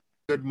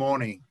Good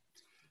morning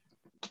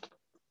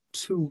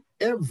to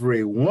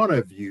every one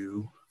of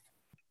you.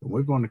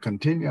 We're going to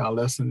continue our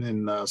lesson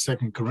in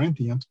 2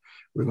 Corinthians.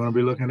 We're going to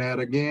be looking at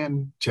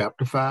again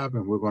chapter 5,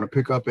 and we're going to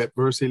pick up at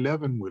verse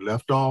 11. We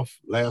left off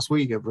last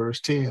week at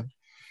verse 10.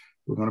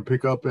 We're going to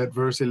pick up at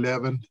verse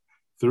 11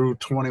 through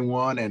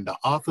 21, and the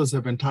authors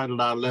have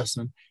entitled our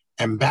lesson,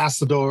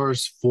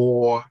 Ambassadors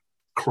for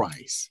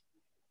Christ.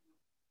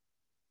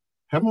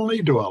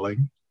 Heavenly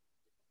dwelling,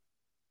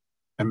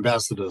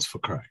 ambassadors for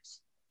Christ.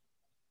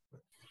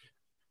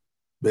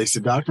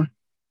 Basic doctrine.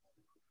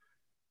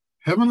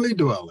 Heavenly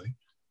dwelling,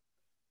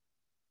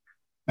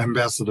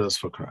 ambassadors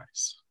for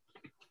Christ.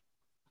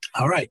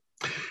 All right.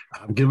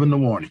 I'm giving the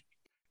warning.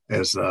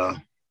 As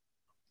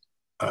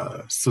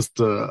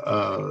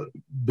Sister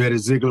Betty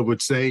Ziegler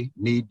would say,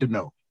 need to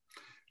know.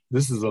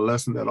 This is a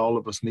lesson that all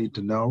of us need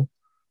to know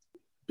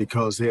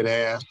because it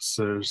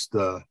answers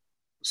the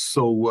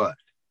so what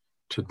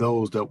to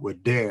those that were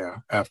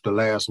there after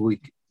last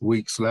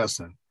week's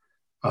lesson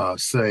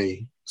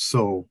say,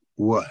 so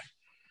what?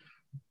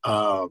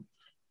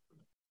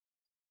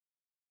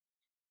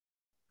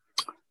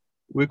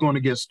 We're going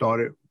to get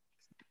started.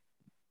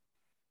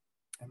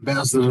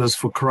 Ambassadors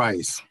for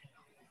Christ.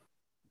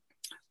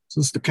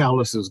 Sister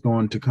Callis is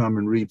going to come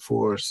and read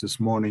for us this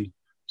morning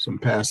some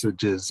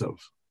passages of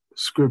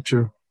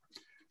scripture.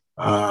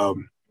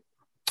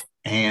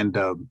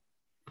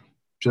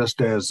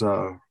 Just as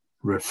a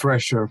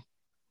refresher,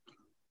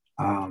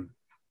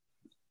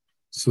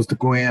 Sister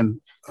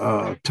Gwen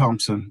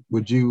Thompson,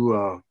 would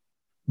you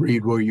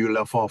read where you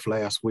left off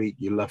last week?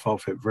 You left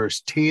off at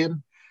verse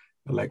 10.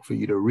 I'd like for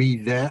you to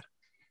read that.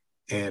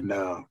 And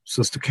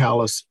Sister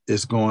Callis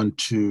is going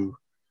to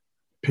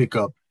pick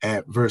up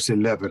at verse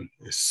 11.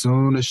 As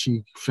soon as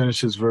she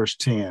finishes verse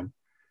 10,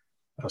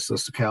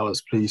 Sister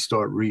Callis, please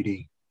start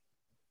reading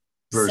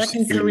verse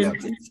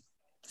 11.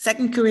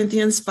 2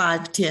 Corinthians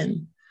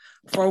 5:10.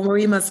 For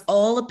we must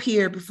all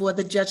appear before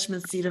the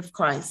judgment seat of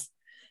Christ,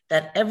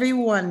 that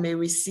everyone may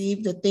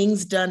receive the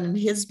things done in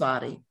his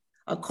body,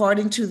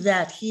 according to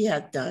that he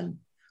hath done,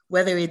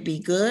 whether it be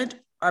good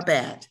or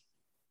bad.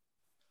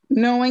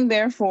 Knowing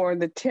therefore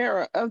the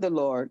terror of the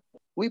Lord,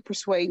 we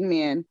persuade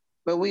men,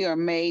 but we are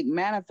made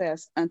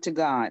manifest unto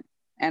God,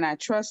 and I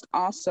trust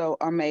also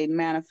are made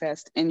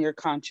manifest in your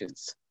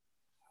conscience.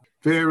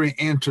 Very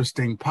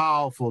interesting,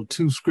 powerful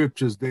two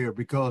scriptures there,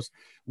 because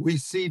we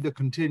see the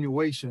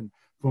continuation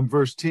from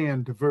verse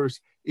 10 to verse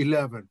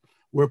 11,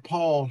 where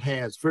Paul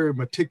has very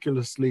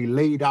meticulously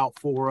laid out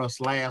for us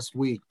last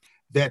week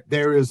that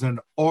there is an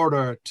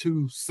order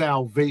to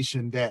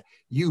salvation, that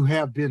you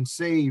have been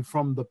saved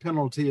from the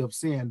penalty of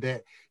sin,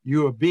 that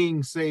you are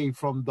being saved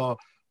from the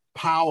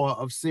power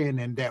of sin,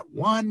 and that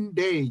one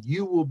day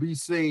you will be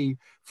saved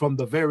from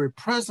the very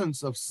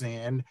presence of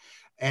sin.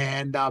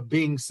 And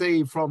being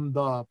saved from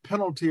the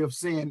penalty of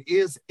sin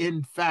is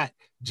in fact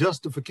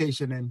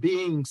justification, and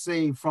being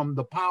saved from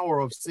the power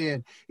of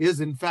sin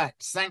is in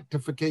fact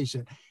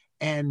sanctification,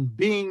 and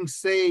being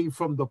saved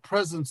from the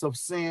presence of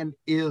sin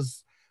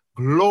is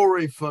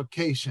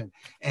glorification.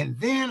 And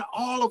then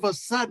all of a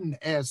sudden,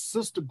 as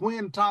Sister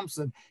Gwen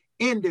Thompson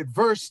ended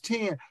verse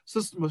 10,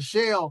 Sister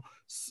Michelle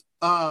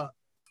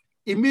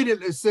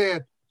immediately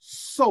said,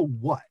 so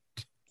what?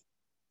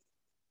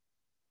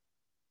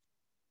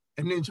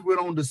 And then she went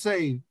on to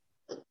say,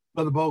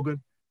 Brother Bogan,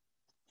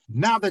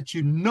 now that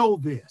you know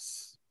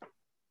this,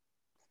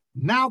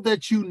 now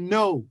that you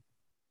know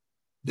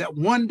that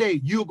one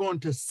day you're going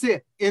to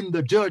sit in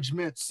the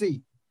judgment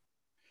seat,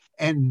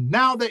 and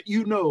now that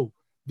you know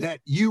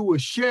that you were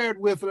shared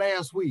with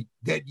last week,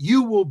 that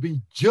you will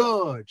be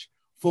judged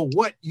for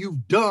what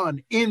you've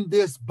done in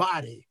this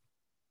body.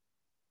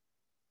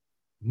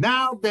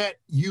 Now that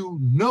you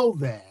know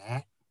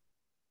that,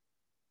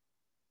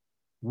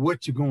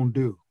 what you gonna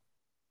do?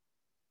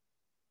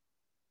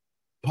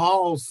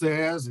 Paul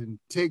says, and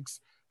takes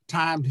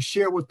time to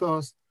share with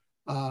us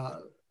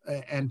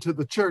and to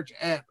the church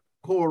at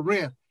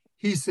Corinth,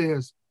 he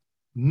says,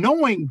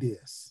 knowing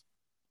this,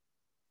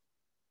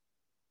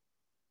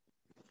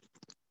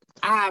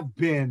 I've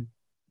been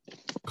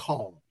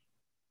called.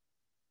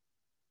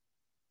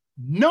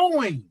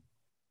 Knowing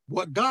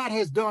what God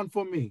has done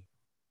for me,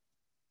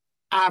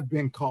 I've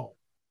been called.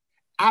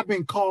 I've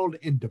been called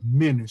into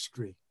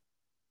ministry.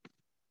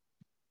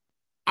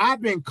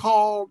 I've been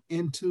called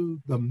into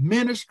the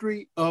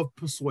ministry of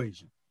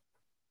persuasion.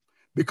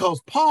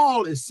 Because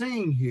Paul is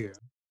saying here,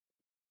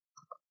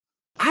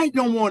 I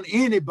don't want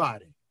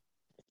anybody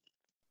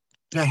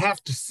to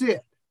have to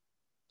sit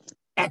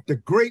at the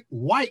great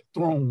white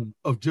throne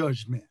of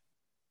judgment.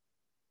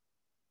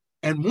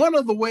 And one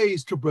of the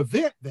ways to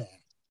prevent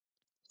that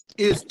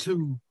is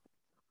to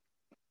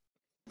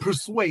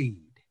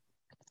persuade,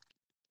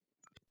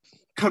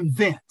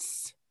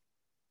 convince,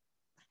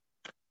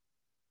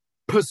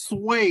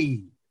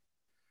 persuade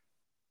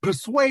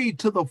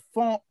to the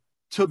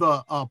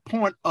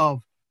point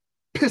of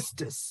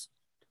pistis,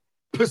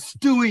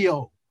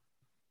 pistuio,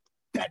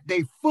 that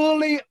they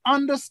fully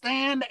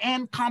understand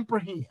and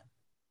comprehend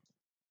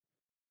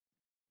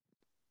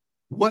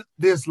what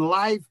this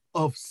life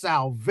of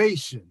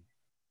salvation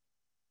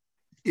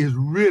is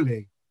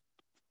really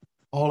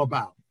all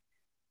about.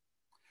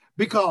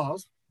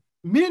 Because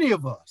many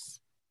of us,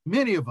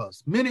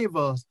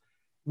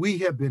 we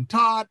have been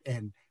taught,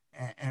 and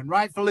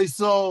rightfully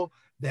so,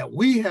 that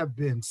we have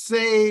been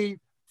saved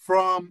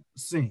from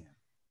sin.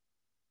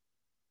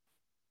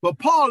 But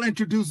Paul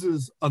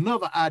introduces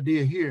another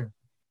idea here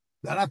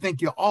that I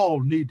think you all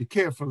need to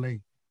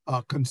carefully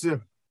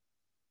consider.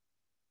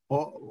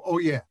 Oh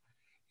yeah.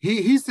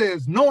 He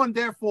says, knowing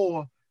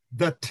therefore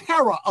the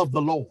terror of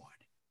the Lord.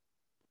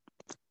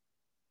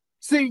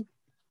 See,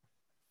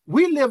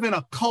 we live in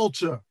a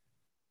culture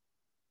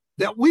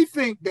that we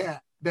think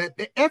that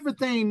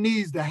everything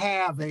needs to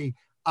have a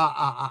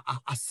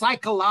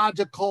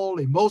psychological,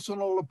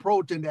 emotional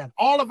approach, and that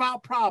all of our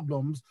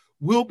problems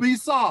will be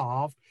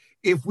solved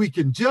if we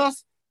can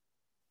just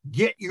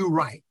get you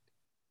right,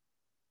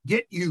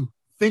 get you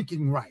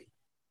thinking right,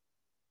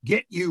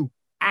 get you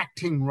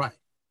acting right.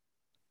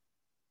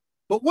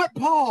 But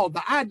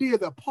the idea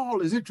that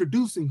Paul is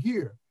introducing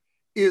here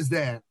is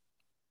that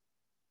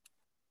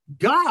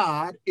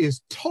God is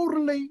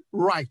totally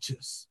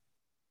righteous.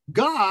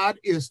 God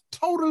is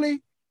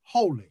totally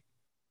holy.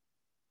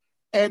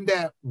 And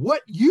that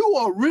what you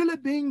are really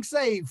being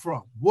saved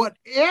from, what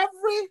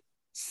every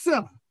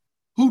sinner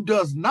who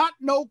does not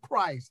know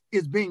Christ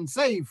is being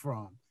saved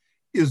from,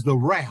 is the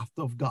wrath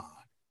of God,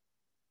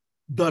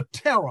 the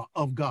terror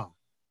of God.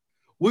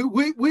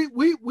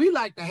 We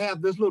like to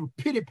have this little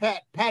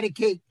patty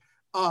cake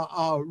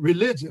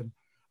religion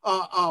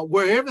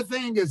where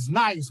everything is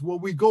nice, where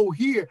we go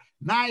here,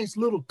 nice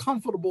little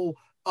comfortable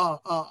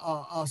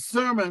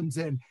sermons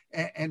and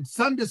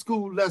Sunday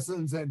school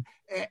lessons and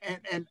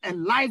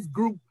life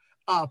group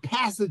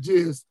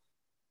passages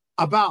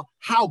about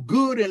how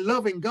good and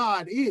loving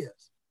God is.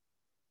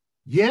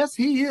 Yes,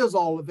 he is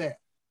all of that.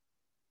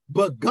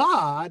 But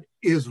God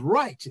is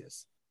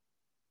righteous.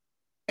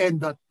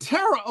 And the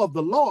terror of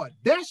the Lord,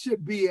 there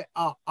should be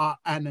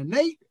an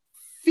innate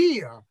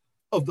fear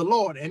of the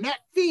Lord. And that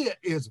fear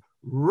is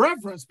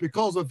reverence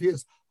because of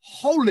his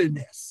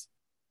holiness.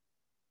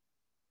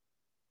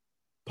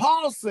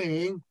 Paul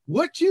saying,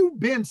 what you've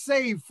been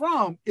saved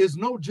from is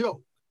no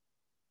joke.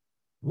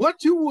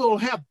 What you will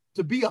have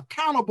to be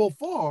accountable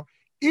for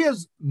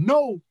is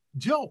no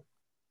joke.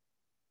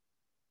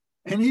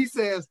 And he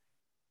says,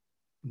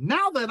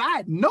 now that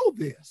I know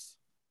this,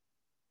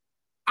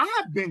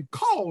 I've been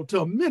called to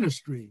a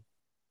ministry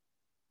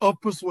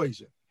of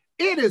persuasion.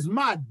 It is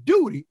my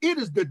duty. It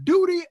is the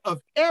duty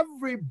of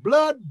every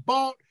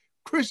blood-bought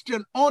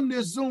Christian on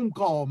this Zoom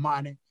call,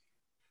 Monty,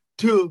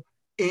 to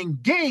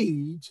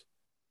engage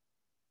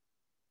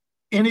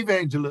in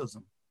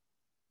evangelism,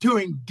 to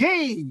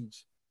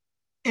engage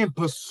in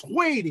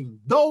persuading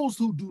those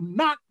who do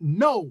not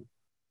know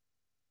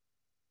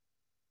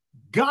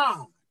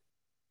God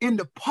in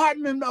the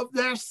pardoning of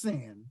their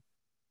sin.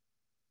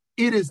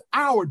 It is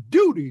our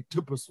duty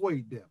to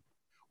persuade them.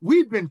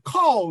 We've been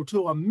called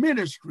to a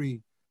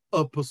ministry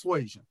of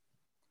persuasion.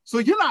 So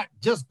you're not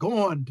just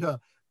going to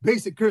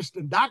basic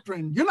Christian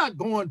doctrine. You're not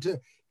going to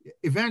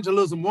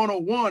Evangelism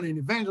 101 and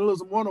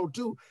Evangelism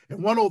 102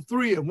 and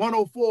 103 and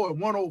 104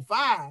 and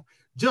 105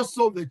 just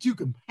so that you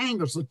can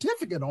hang a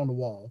certificate on the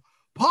wall.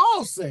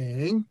 Paul's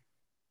saying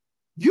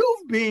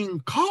you've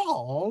been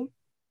called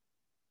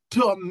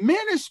to a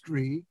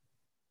ministry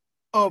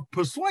of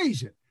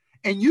persuasion.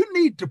 And you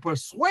need to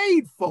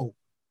persuade folk,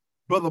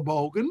 Brother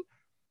Bogan,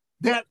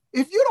 that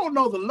if you don't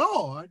know the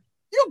Lord,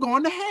 you're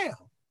going to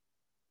hell.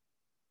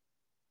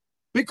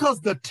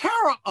 Because the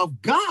terror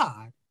of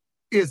God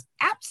is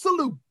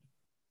absolute.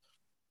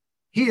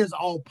 He is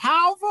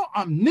all-powerful,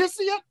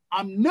 omniscient,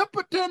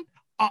 omnipotent,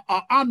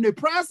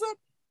 omnipresent.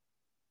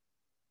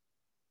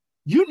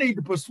 You need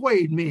to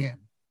persuade men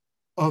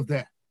of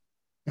that.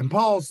 And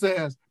Paul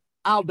says,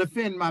 I'll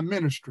defend my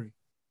ministry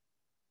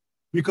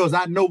because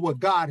I know what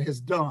God has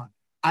done.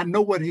 I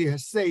know what he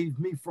has saved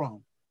me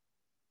from.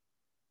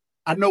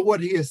 I know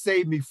what he has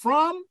saved me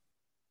from,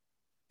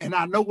 and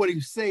I know what he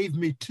saved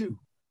me to.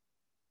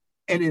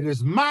 And it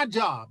is my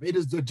job, it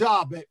is the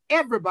job of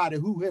everybody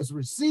who has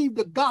received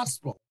the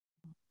gospel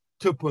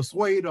to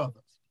persuade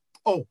others.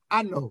 Oh,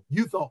 I know.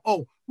 You thought,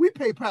 oh, we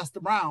pay Pastor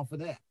Brown for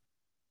that.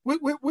 We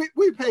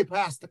pay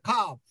Pastor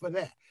Cobb for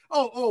that.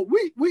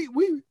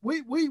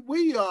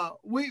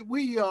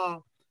 We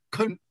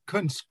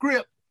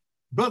conscript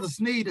Brother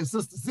Sneed and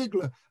Sister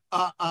Ziegler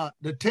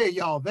to tell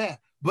y'all that.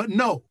 But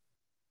no,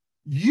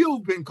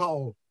 you've been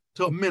called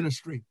to a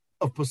ministry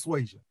of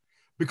persuasion.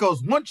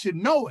 Because once you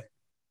know it,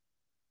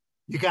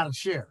 you got to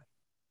share it.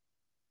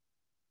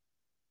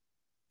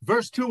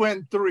 Verse 2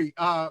 and 3,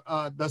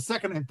 the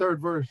second and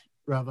third verse,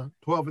 rather,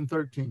 12 and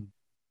 13.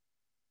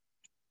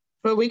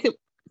 For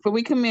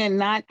we commend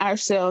not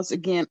ourselves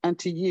again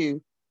unto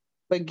you,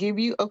 but give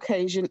you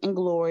occasion and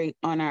glory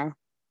on our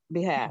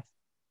behalf,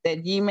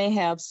 that ye may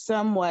have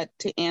somewhat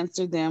to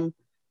answer them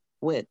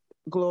with,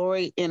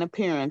 glory in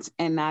appearance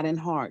and not in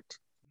heart.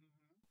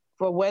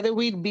 For whether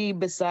we be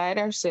beside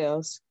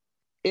ourselves,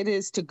 it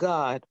is to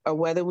God, or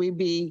whether we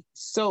be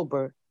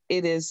sober,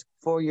 it is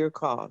for your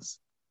cause.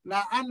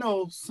 Now, I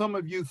know some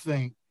of you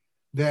think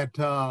that,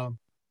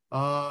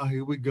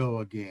 here we go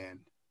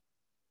again,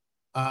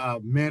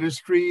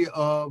 ministry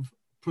of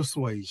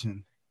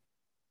persuasion.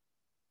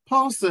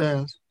 Paul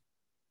says,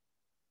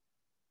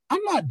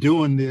 I'm not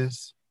doing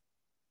this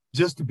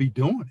just to be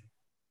doing it.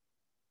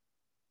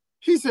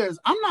 He says,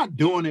 I'm not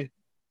doing it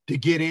to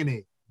get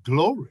any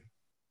glory.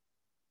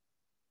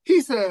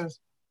 He says,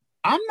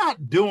 I'm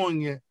not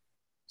doing it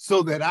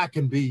so that I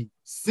can be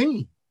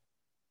seen.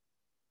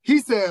 He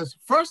says,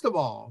 first of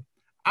all,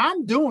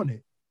 I'm doing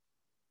it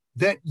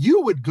that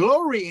you would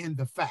glory in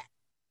the fact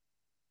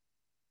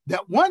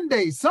that one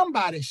day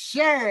somebody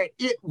shared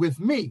it with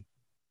me,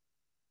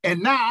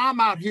 and now I'm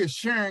out here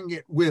sharing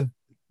it with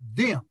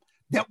them,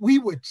 that we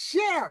would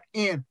share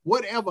in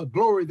whatever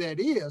glory that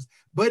is,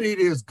 but it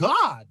is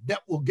God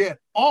that will get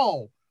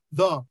all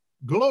the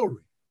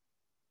glory.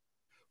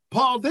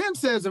 Paul then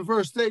says in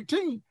verse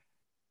 18,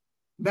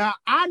 now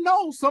I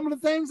know some of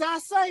the things I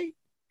say.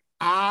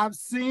 I've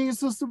seen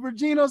Sister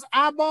Regina's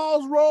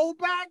eyeballs roll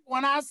back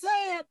when I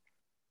said,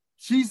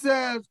 she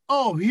says,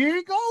 oh, here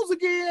he goes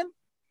again.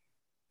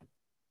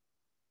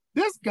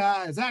 This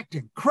guy is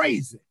acting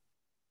crazy.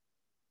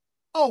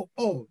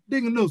 Oh,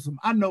 Deacon Newsom,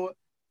 I know it.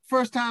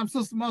 First time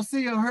Sister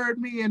Marcia heard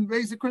me in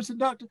Basic Christian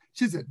Doctrine,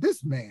 she said,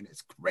 this man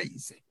is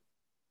crazy.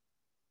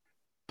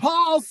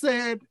 Paul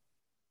said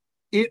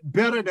it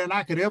better than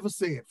I could ever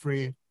say it,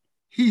 Fred.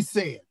 He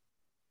said,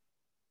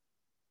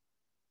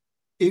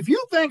 if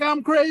you think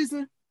I'm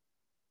crazy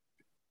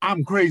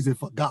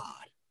for God.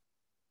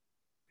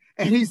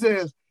 And he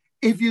says,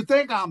 if you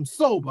think I'm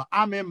sober,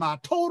 I'm in my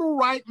total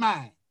right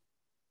mind.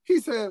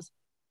 He says,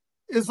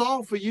 it's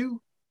all for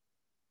you.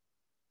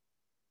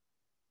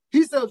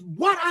 He says,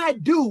 what I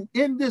do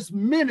in this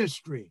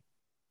ministry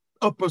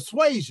of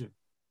persuasion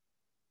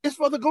is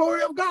for the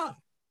glory of God.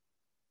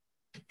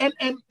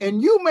 And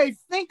you may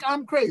think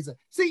I'm crazy.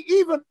 See,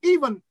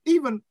 even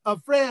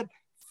Fred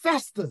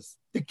Festus,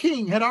 the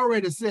king, had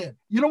already said,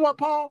 you know what,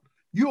 Paul?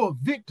 You're a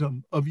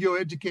victim of your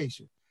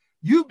education.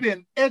 You've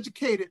been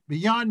educated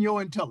beyond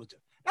your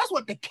intelligence. That's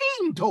what the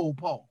king told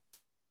Paul.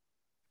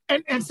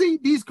 And see,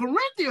 these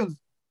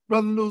Corinthians,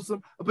 Brother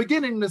Newsom, are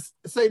beginning to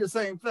say the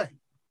same thing.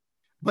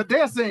 But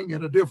they're saying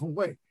it a different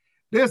way.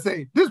 They're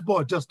saying, this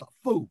boy just a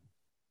fool.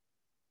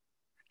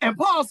 And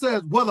Paul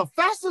says, whether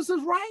Festus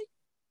is right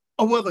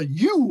or whether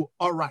you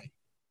are right.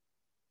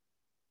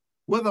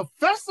 Whether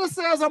Festus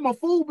says I'm a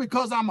fool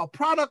because I'm a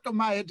product of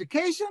my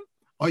education,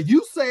 or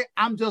you say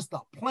I'm just a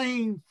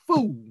plain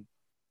fool,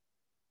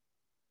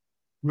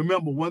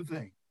 remember one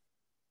thing,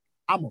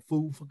 I'm a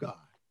fool for God.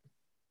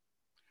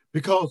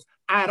 Because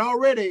I've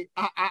already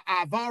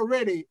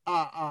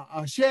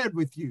shared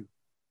with you,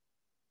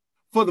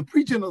 for the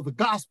preaching of the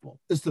gospel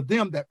is to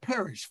them that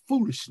perish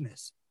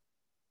foolishness,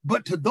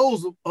 but to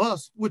those of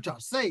us which are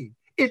saved,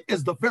 it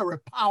is the very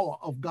power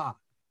of God.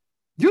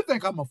 You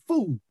think I'm a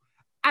fool,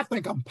 I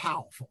think I'm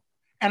powerful,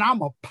 and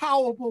I'm a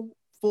powerful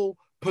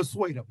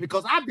persuader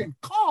because I've been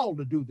called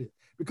to do this,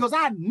 because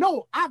I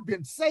know I've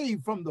been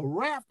saved from the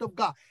wrath of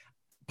God.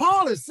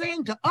 Paul is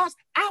saying to us,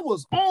 I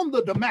was on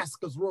the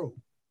Damascus road.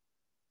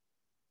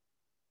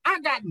 I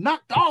got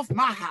knocked off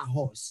my high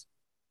horse.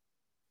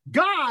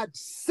 God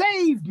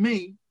saved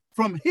me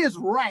from his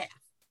wrath.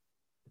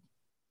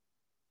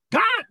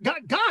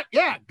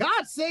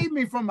 God saved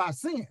me from my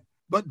sin,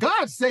 but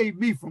God saved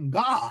me from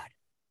God.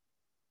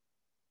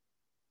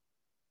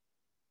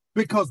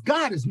 Because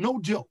God is no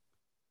joke.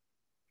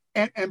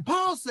 And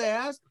Paul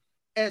says,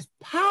 as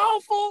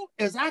powerful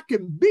as I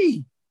can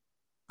be,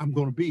 I'm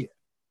going to be it.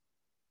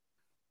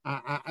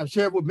 I've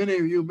shared with many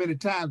of you many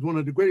times, one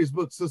of the greatest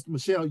books, Sister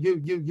Michelle,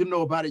 you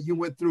know about it. You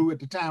went through at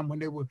the time when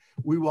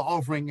we were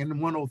offering in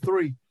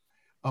 103.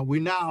 We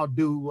now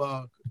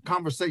do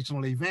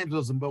conversational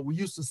evangelism, but we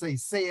used to say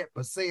it,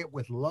 but say it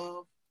with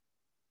love.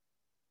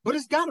 But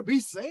it's got to be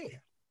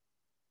said.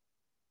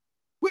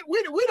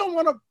 We don't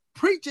want to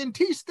preach and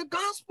teach the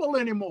gospel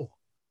anymore.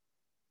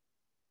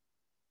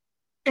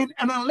 And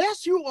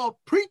unless you are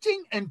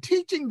preaching and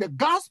teaching the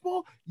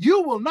gospel,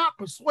 you will not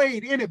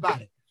persuade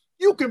anybody.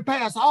 You can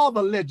pass all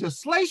the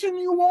legislation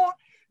you want.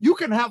 You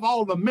can have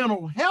all the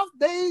mental health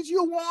days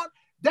you want.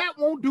 That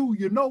won't do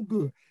you no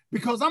good.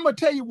 Because I'm going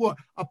to tell you what,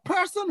 a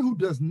person who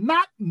does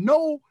not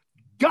know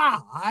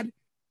God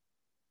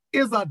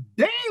is a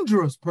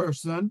dangerous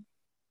person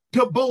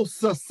to both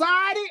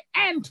society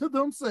and to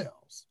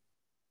themselves.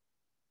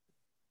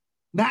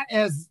 Now,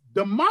 as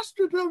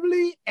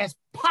demonstratively as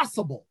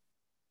possible,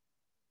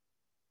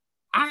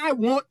 I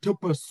want to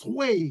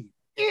persuade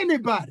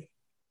anybody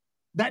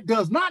that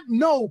does not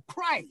know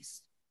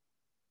Christ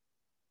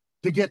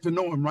to get to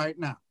know him right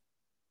now.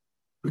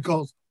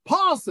 Because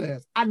Paul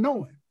says, I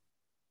know him.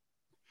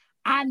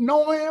 I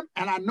know him,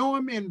 and I know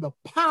him in the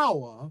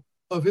power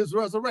of his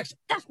resurrection.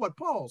 That's what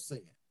Paul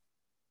said.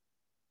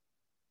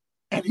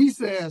 And he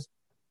says,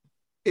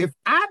 if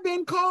I've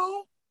been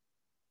called,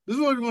 this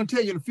is what I'm going to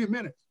tell you in a few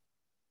minutes.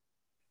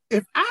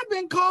 If I've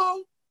been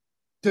called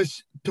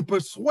to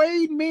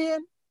persuade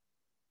men,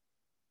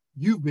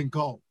 you've been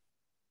called.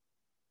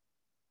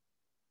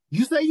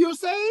 You say you're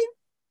saved?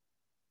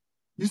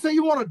 You say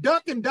you want to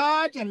duck and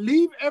dodge and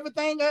leave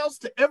everything else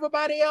to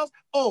everybody else?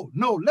 Oh,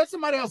 no, let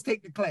somebody else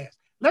take the class.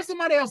 Let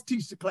somebody else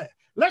teach the class.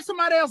 Let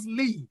somebody else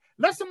lead.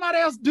 Let somebody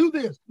else do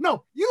this.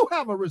 No, you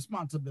have a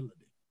responsibility.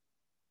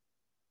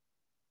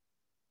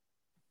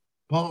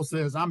 Paul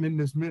says, I'm in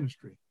this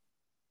ministry,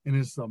 and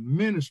it's a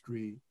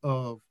ministry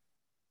of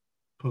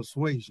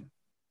persuasion.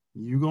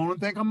 You're going to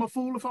think I'm a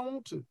fool if I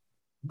want to.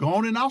 Go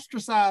on and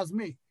ostracize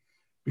me.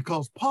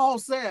 Because Paul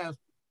says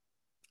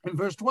in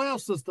verse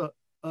 12, Sister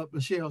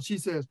Michelle, she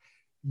says,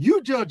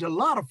 you judge a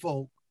lot of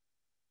folk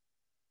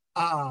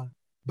by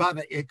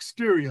the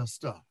exterior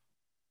stuff.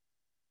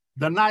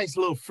 The nice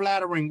little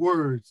flattering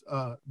words,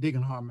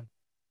 Deacon Harmon.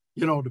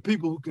 You know, the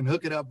people who can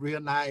hook it up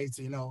real nice,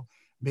 you know,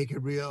 make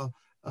it real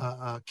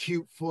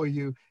cute for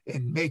you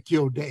and make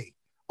your day.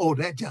 Oh,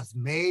 that just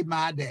made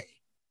my day.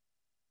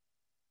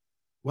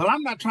 Well,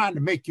 I'm not trying to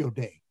make your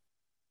day.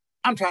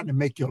 I'm trying to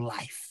make your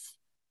life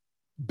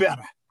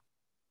better.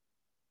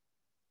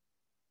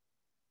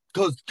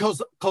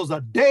 Because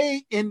a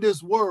day in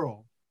this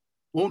world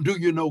won't do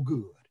you no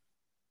good.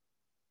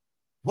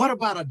 What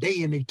about a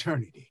day in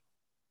eternity?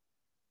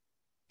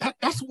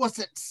 That's what's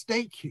at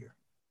stake here.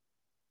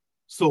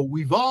 So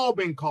we've all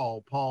been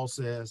called, Paul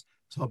says,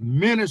 to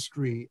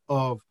ministry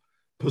of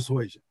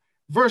persuasion.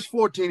 Verse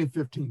 14 and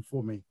 15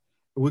 for me.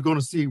 We're going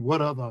to see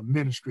what other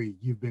ministry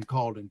you've been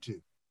called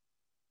into.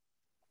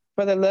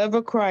 For the love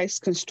of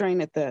Christ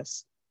constraineth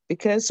us,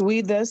 because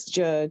we thus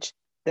judge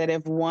that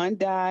if one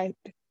died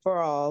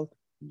for all,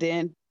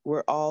 then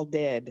we're all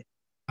dead.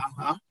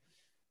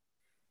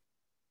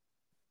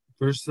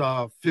 Verse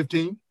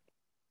 15.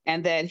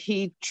 And that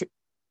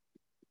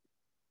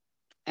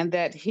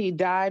he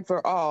died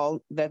for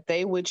all, that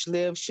they which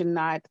live should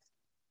not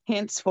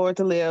henceforth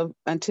live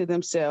unto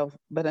themselves,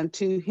 but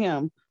unto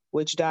him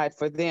which died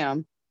for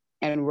them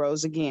and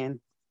rose again.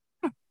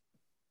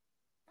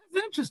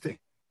 That's interesting.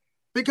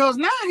 Because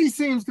now he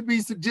seems to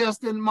be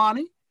suggesting,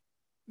 Monty,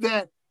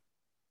 that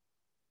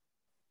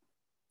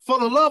for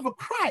the love of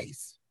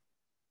Christ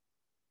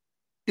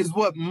is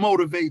what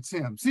motivates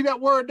him. See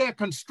that word there,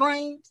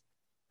 constrains?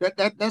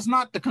 That's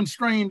not the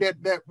constraint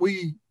that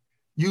we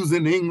use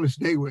in the English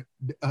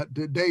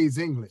today's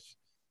English.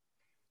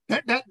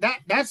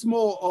 That's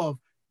more of,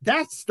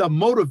 that's the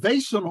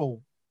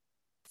motivational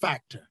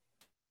factor.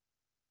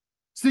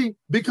 See,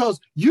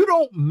 because you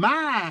don't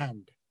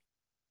mind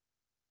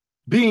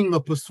being a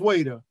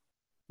persuader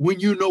when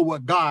you know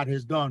what God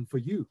has done for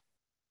you.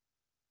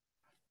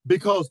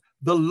 Because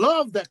the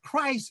love that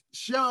Christ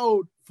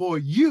showed for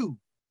you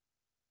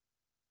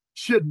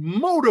should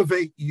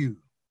motivate you.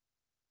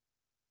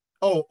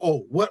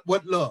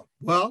 What love?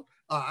 Well,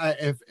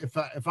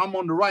 if I'm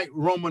on the right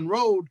Roman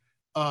road,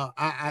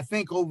 I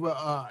think over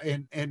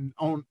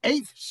on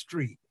 8th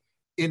Street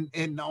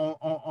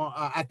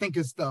I think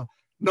it's the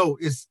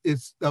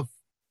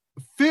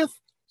 5th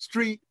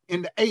Street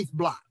in the 8th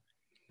block.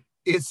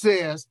 It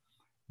says,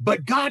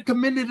 but God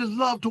commended his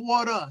love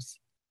toward us.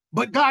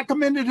 But God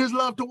commended his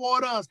love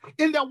toward us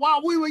in that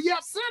while we were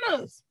yet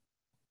sinners,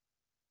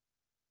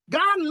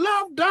 God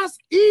loved us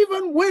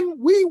even when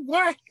we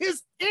were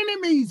his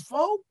enemies,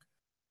 folk.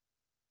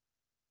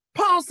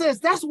 Paul says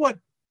that's what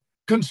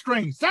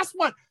constrains. That's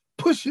what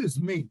pushes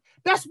me.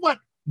 That's what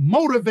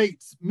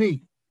motivates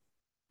me.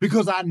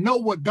 Because I know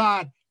what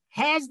God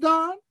has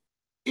done,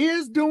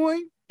 is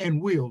doing,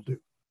 and will do.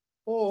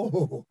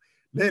 Oh,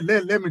 let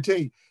me tell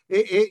you,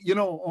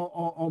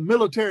 on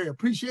Military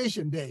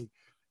Appreciation Day,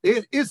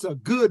 it's a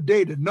good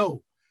day to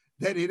know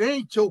that it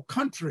ain't your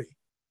country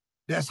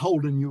that's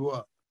holding you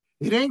up.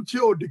 It ain't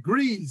your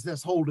degrees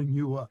that's holding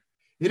you up.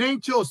 It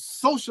ain't your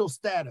social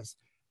status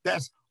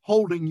that's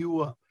holding you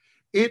up.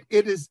 It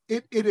is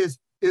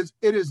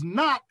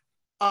not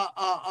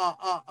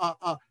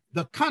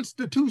the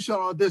Constitution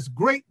or this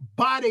great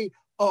body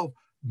of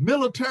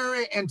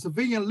military and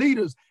civilian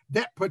leaders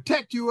that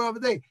protect you every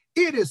day.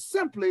 It is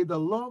simply the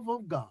love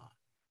of God.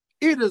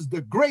 It is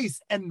the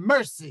grace and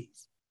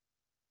mercies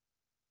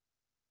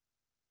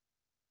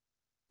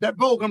that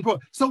Bogan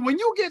put. So when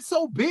you get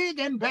so big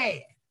and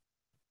bad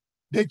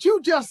that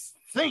you just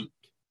think,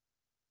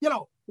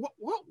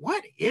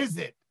 what is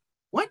it?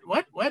 What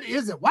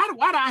is it? Why do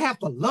I have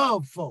to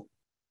love folk?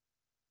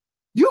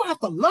 You have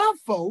to love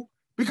folk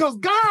because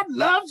God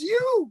loves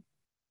you.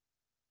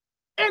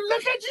 And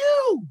look at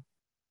you.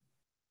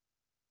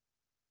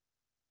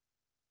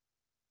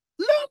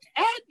 Look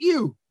at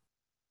you.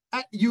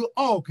 You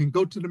all can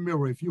go to the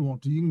mirror if you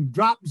want to. You can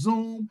drop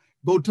Zoom,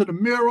 go to the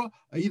mirror,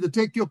 or either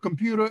take your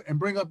computer and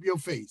bring up your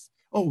face.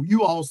 Oh,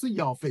 you all see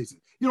y'all faces.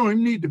 You don't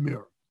even need the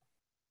mirror.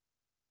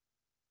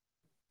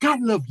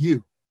 God loves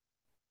you.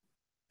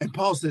 And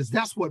Paul says,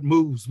 that's what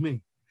moves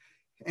me.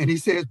 And he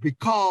says,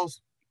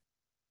 because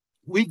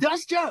we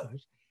thus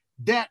judge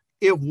that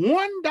if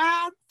one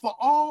died for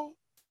all,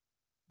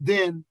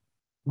 then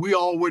we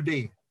all were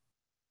dead.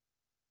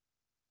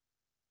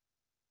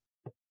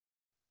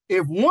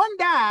 If one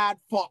died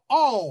for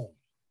all,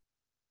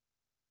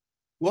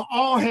 well,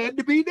 all had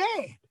to be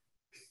dead.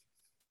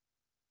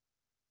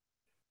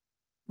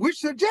 which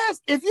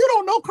suggests if you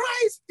don't know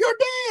Christ, you're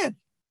dead.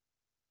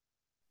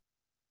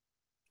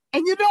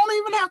 And you don't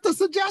even have to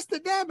suggest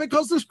it there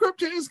because the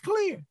scripture is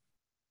clear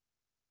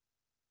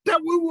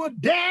that we were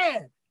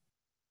dead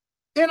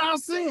in our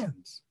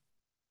sins,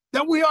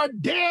 that we are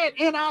dead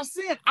in our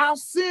sin. Our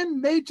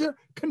sin nature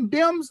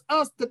condemns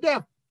us to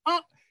death.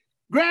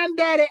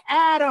 Granddaddy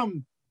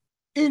Adam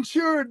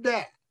ensured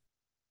that.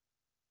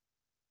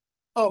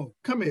 Oh,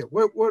 come here.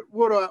 What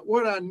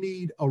do I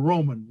need a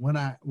Roman when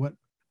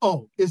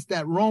oh, it's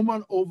that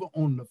Roman over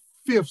on the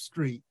 5th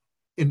Street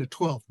in the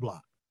 12th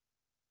block.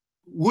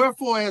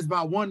 Wherefore, as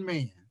by one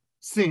man,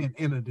 sin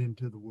entered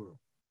into the world.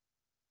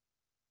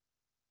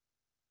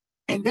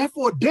 And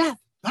therefore, death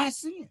by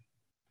sin.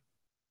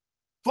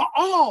 For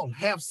all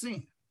have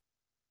sinned.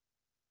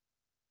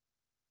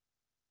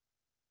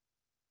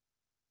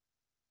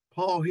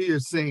 Paul here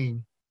is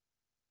saying,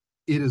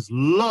 it is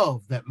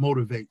love that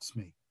motivates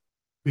me,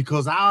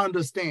 because I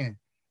understand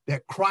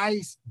that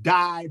Christ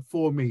died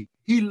for me.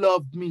 He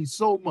loved me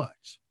so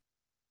much.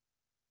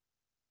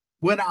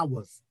 When I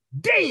was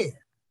dead,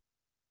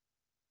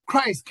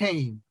 Christ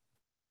came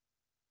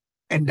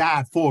and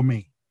died for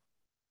me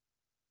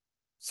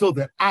so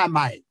that I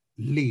might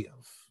live.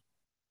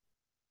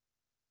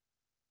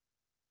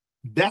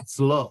 That's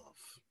love.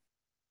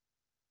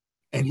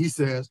 And he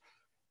says,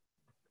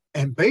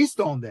 and based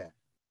on that,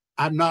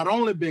 I've not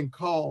only been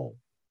called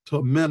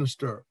to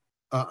minister,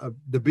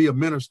 to be a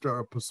minister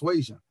of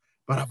persuasion,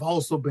 but I've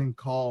also been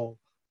called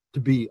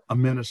to be a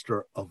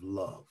minister of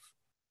love.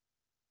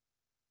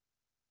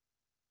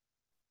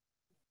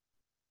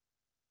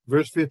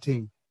 Verse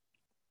 15.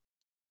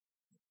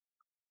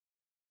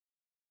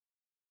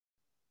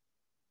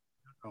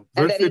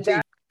 Verse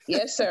 15.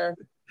 Yes, sir.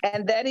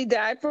 And that he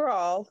died for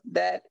all,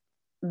 that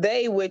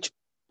they which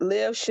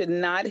live should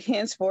not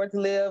henceforth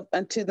live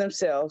unto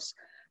themselves,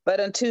 but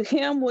unto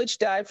him which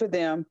died for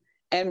them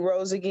and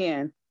rose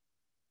again.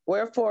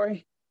 Wherefore,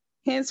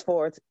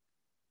 henceforth,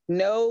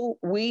 know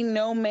we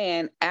no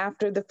man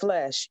after the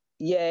flesh.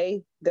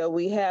 Yea, though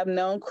we have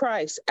known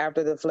Christ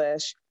after the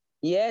flesh,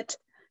 yet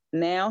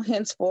now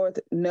henceforth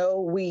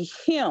know we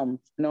him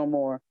no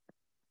more.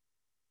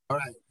 All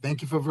right.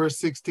 Thank you for verse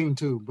 16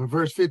 too. But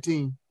verse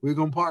 15, we're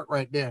going to park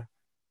right there.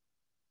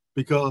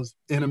 Because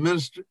in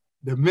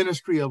the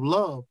ministry of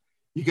love,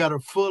 you got to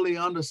fully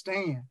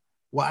understand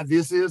why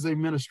this is a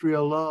ministry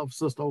of love,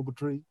 Sister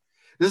Ogletree.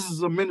 This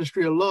is a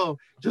ministry of love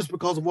just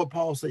because of what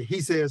Paul said.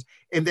 He says,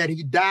 and that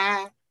he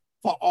died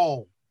for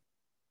all,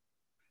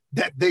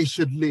 that they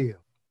should live,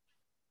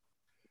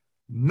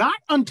 not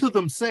unto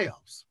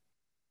themselves.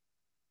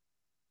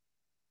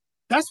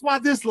 That's why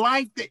this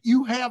life that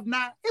you have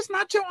now, it's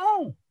not your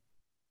own.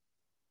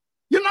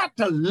 You're not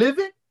to live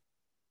it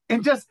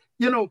and just,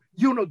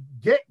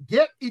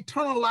 get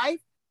eternal life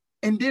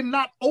and then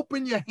not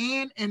open your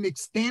hand and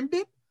extend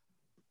it.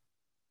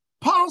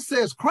 Paul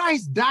says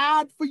Christ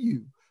died for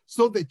you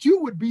so that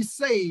you would be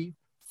saved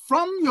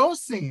from your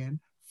sin,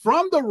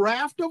 from the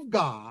wrath of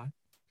God,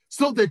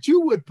 so that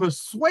you would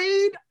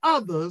persuade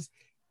others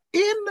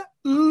in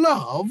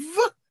love,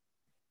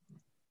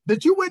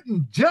 that you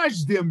wouldn't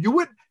judge them, you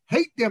wouldn't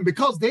hate them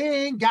because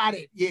they ain't got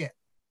it yet.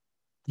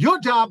 Your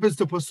job is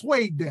to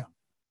persuade them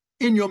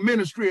in your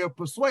ministry of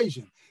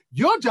persuasion.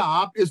 Your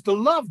job is to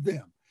love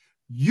them.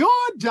 Your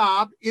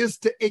job is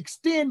to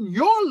extend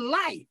your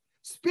life,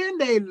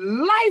 spend a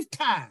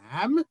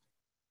lifetime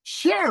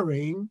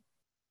sharing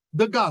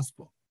the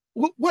gospel.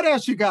 What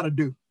else you got to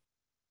do?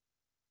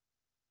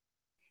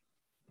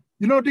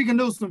 Deacon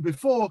Newsom,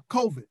 before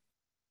COVID,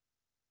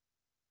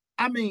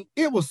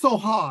 it was so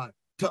hard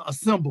to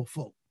assemble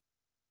folk.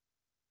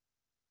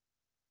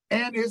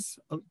 And it's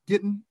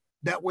getting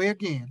that way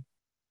again.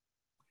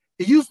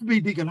 It used to be,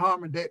 Deacon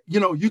Harmon, that,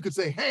 you could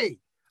say, hey,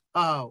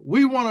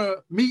 we want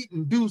to meet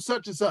and do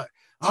such and such.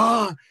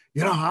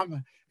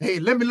 Hey,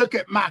 let me look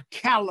at my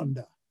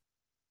calendar.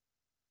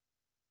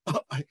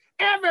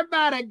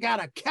 Everybody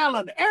got a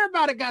calendar.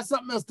 Everybody got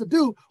something else to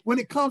do when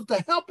it comes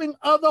to helping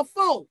other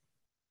folk.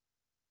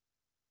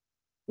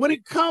 When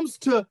it comes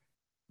to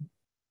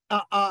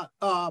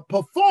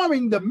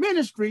performing the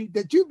ministry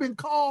that you've been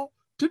called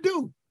to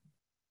do.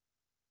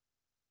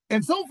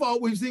 And so far,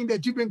 we've seen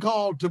that you've been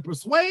called to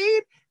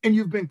persuade and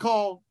you've been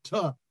called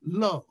to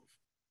love.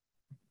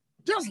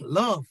 Just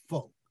love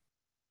folk.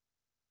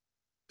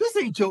 This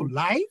ain't your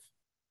life.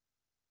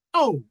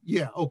 Oh,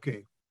 yeah,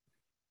 okay.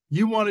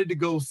 You wanted to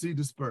go see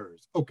the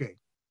Spurs. Okay.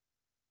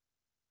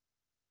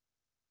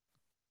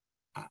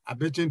 I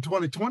bet you in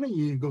 2020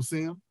 you didn't go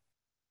see them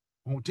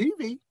on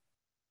TV.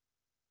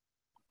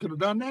 Could have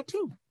done that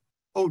too.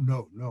 Oh,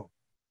 no.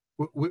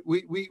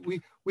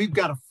 We've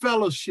got a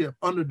fellowship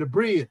under the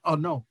bridge. Oh,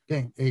 no,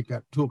 game. Ain't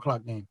got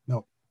 2:00 game.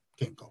 No,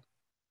 can't go.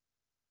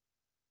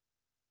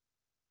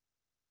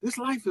 This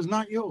life is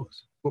not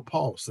yours, what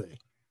Paul's saying.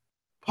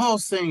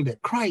 Paul's saying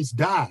that Christ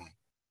died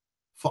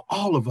for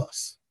all of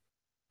us.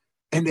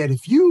 And that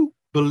if you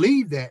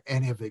believe that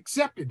and have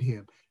accepted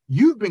him,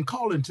 you've been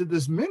called into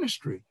this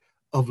ministry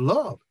of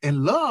love.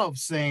 And love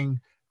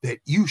saying that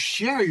you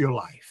share your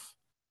life.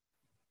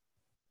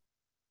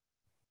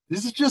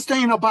 This just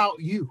ain't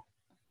about you.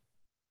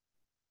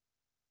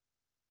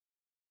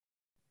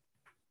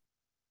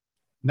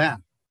 Now,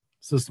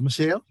 Sister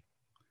Michelle,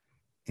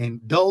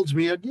 indulge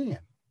me again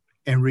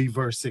and read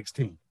verse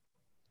 16.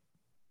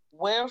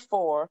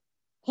 Wherefore,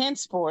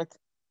 henceforth,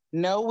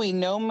 know we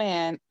no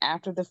man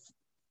after the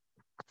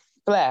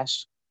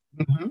flesh.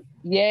 Mm-hmm.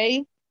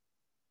 Yea,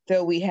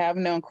 though we have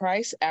known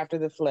Christ after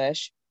the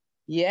flesh,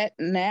 yet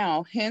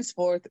now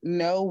henceforth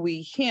know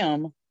we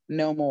him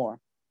no more.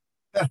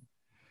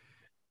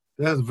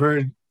 That's a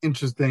very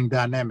interesting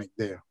dynamic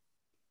there.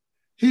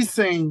 He's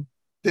saying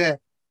that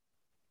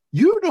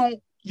you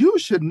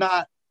should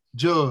not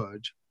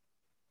judge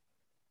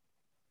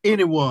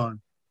anyone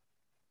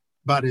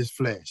by his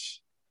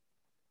flesh,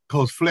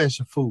 because flesh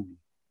is food.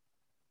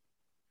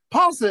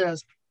 Paul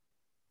says,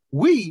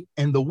 we,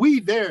 and the we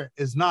there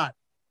is not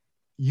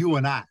you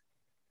and I.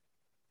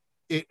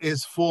 It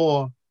is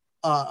for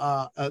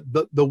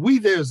the we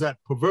there is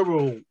that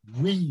proverbial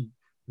we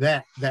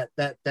that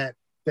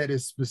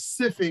is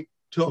specific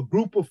to a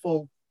group of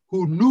folk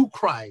who knew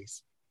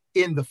Christ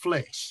in the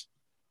flesh.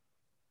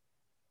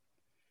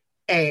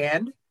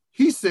 And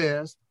he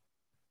says,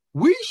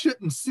 we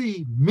shouldn't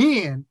see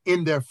men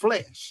in their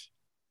flesh,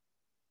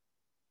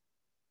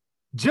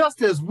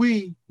 just as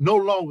we no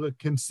longer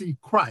can see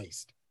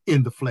Christ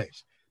in the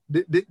flesh.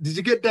 Did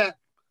you get that,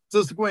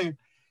 Sister Gwen?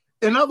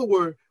 In other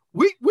words,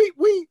 we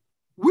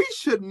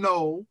should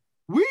know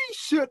we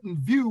shouldn't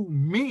view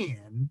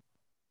men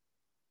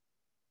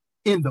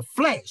in the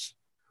flesh.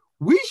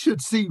 We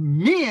should see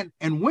men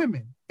and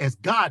women as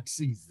God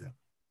sees them.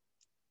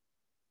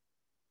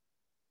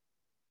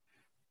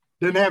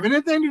 Doesn't have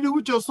anything to do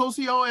with your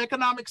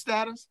socioeconomic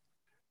status.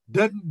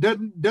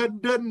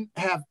 Doesn't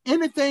have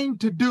anything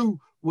to do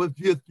with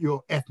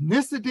your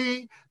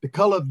ethnicity, the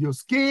color of your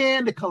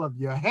skin, the color of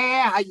your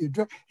hair, how you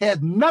dress.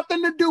 Has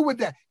nothing to do with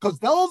that, because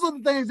those are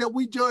the things that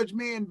we judge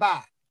men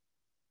by.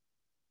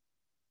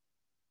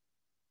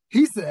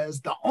 He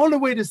says the only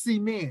way to see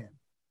men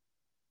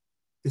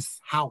is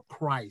how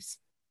Christ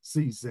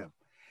sees them.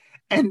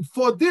 And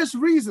for this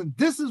reason,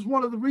 this is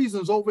one of the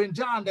reasons over in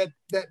John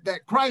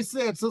that Christ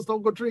said, Sister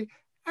Ogletree,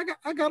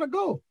 I gotta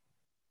go.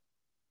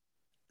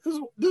 This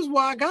is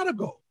why I gotta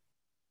go.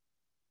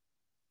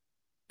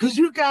 Because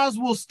you guys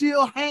will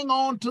still hang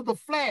on to the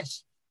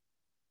flesh.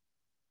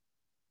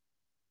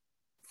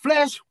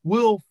 Flesh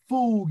will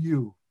fool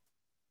you.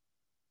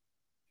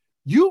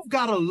 You've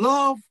got to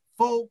love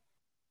folk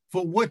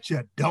for what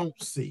you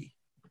don't see.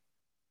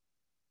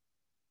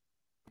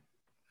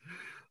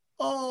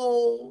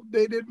 Oh,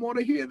 they didn't want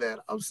to hear that.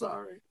 I'm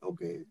sorry.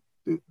 Okay.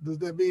 Does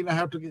that mean I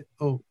have to get,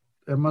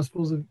 am I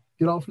supposed to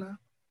get off now?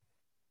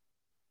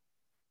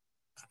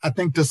 I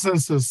think the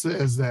census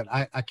says that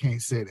I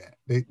can't say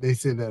that. They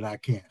said that I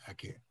can't.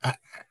 I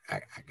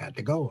got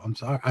to go. I'm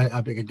sorry.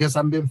 I guess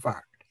I'm being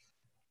fired.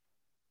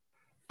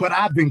 But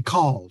I've been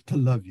called to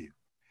love you.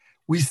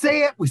 We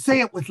say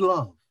it with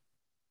love.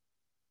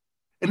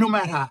 And no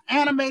matter how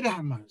animated,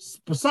 how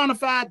much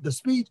personified the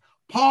speech,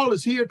 Paul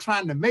is here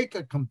trying to make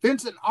a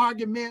convincing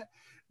argument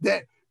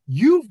that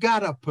you've got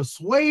to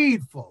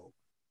persuade folk.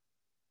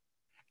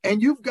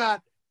 And you've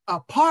got a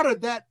part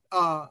of that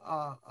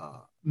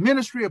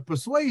ministry of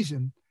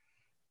persuasion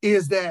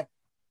is that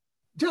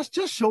just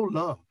show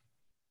love.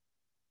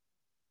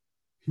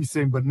 He's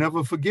saying, but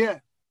never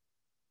forget,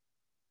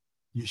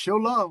 you show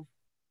love,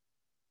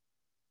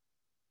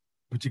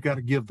 but you got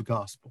to give the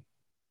gospel.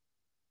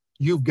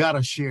 You've got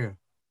to share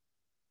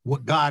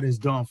what God has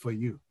done for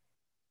you.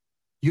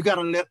 You got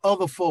to let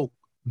other folk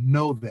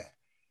know that.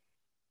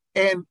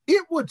 And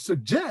it would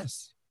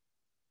suggest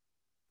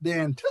the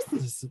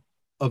antithesis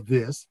of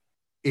this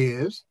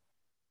is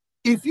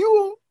if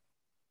you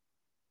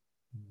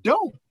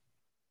don't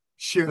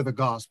share the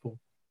gospel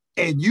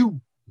and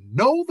you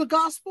know the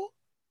gospel,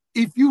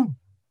 if you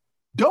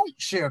don't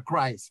share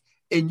Christ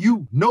and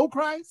you know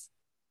Christ,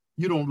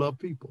 you don't love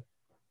people.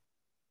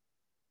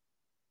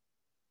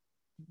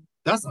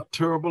 That's a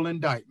terrible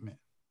indictment.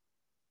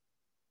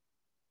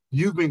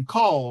 You've been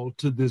called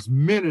to this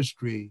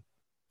ministry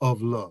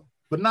of love.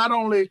 But not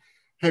only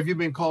have you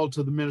been called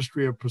to the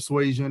ministry of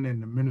persuasion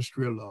and the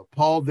ministry of love,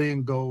 Paul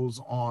then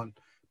goes on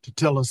to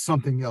tell us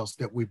something else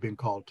that we've been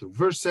called to.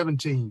 Verse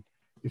 17,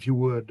 if you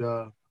would,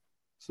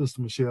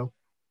 Sister Michelle.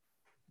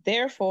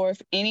 Therefore,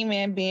 if any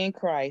man be in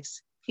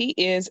Christ, he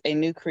is a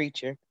new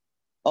creature.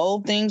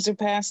 Old things are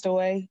passed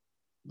away.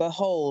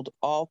 Behold,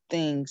 all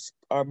things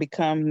are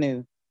become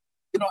new.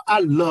 You know,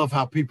 I love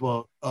how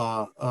people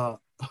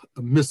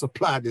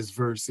misapply this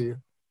verse here.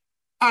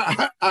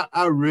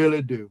 I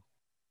really do.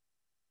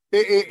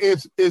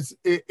 It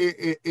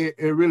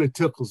really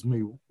tickles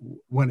me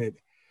when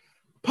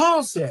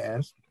Paul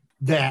says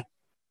that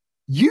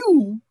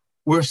you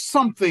were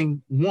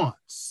something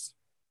once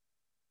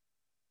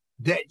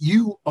that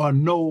you are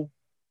no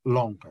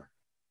longer.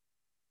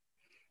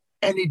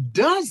 And he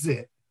does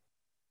it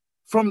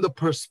from the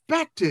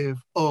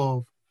perspective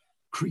of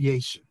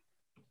creation.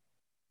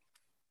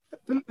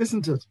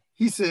 Listen to this.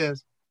 He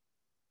says,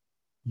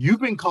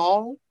 you've been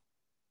called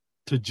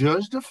to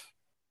judge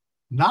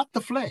not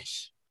the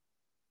flesh,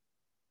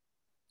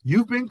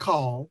 You've been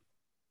called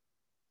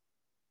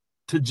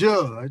to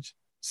judge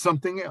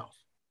something else.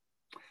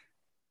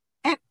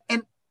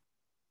 And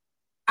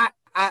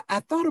I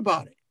thought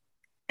about it.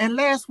 And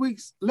last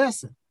week's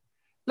lesson,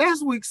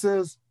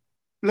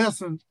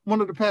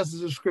 one of the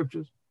passages of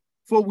scriptures,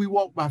 for we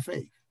walk by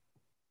faith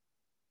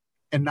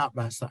and not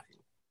by sight.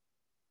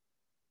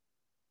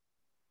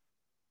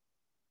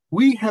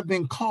 We have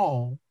been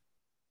called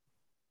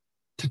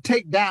to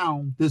take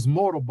down this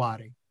mortal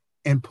body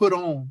and put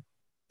on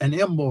an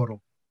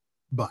immortal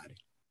body.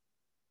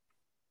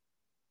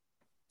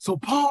 So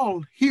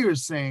Paul here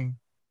is saying,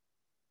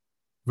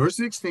 verse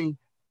 16,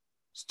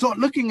 start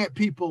looking at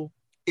people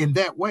in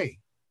that way.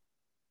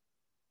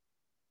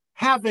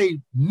 Have a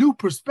new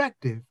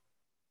perspective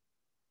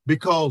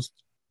because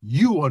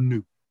you are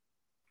new.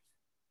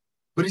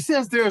 But he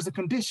says there is a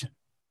condition.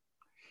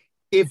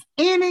 If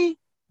any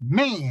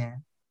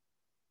man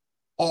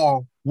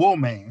or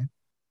woman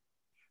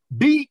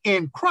be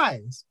in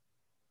Christ,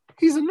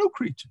 he's a new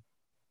creature.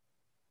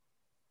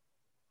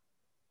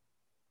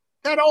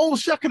 That old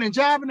shucking and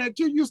jiving that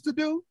you used to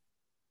do,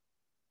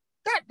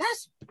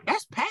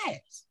 that's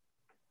past.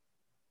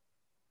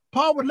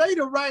 Paul would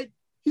later write,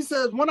 he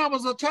says, when I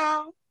was a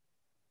child,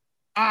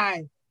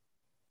 I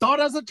thought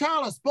as a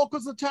child, I spoke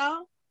as a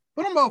child,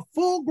 but I'm a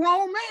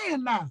full-grown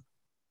man now.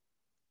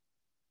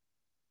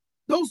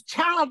 Those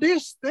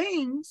childish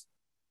things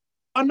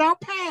are now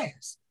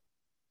past.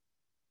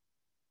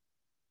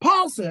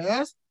 Paul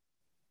says,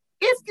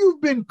 if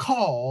you've been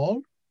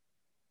called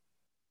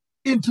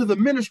into the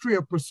ministry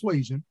of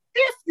persuasion,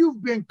 if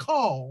you've been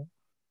called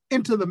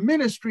into the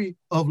ministry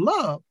of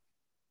love,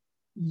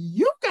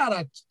 you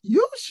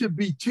should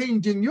be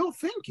changing your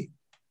thinking.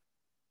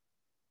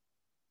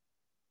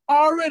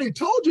 I already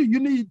told you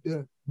need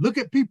to look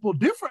at people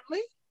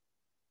differently.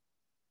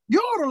 You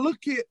ought to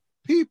look at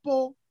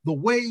people the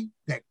way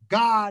that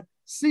God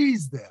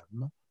sees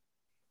them,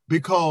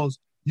 because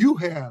you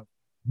have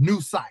new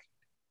sight.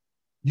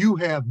 You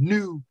have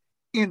new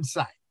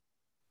insight.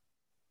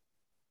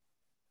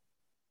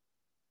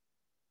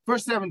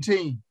 Verse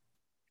 18,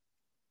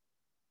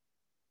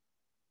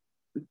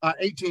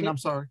 I'm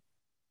sorry.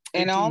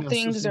 And all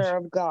things are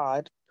of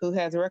God, who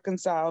hath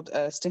reconciled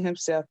us to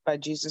himself by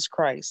Jesus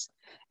Christ,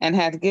 and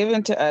hath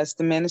given to us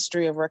the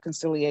ministry of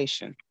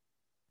reconciliation.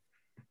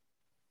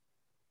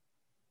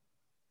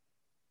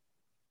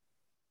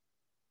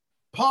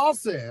 Paul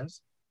says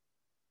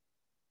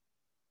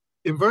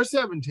in verse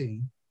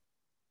 17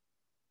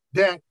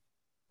 that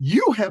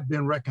you have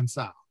been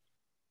reconciled.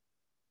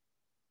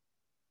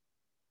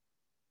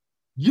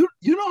 You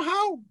know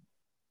how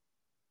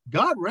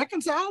God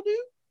reconciled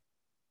you?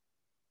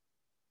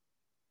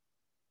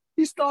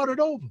 He started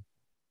over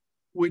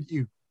with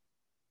you.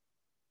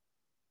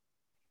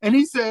 And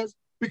he says,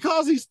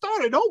 because he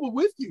started over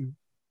with you,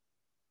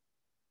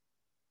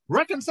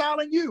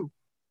 reconciling you.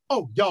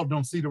 Oh, y'all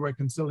don't see the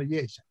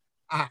reconciliation.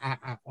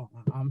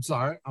 I'm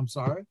sorry.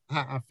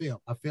 I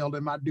failed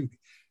in my duty.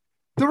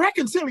 The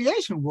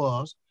reconciliation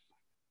was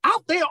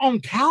out there on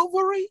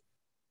Calvary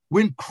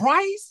when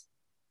Christ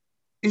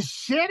is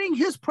shedding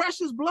his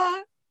precious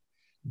blood.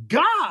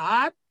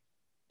 God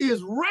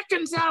is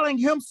reconciling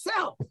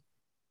himself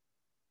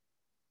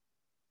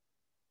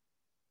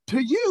to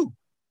you.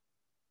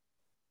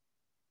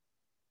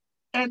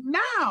 And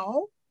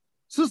now,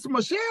 Sister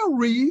Michelle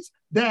reads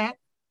that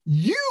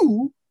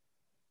you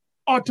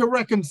are to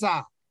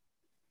reconcile.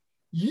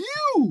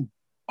 You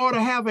ought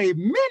to have a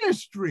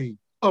ministry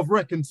of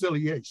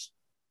reconciliation.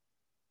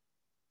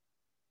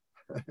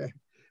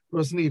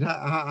 Rosneed,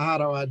 how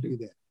do I do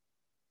that?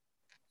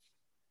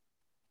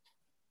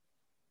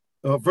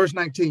 Verse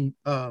 19,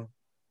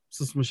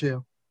 Sister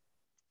Michelle.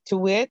 To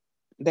wit,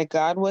 that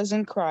God was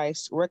in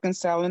Christ,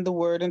 reconciling the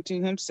world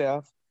unto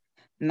himself,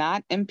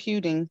 not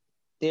imputing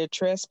their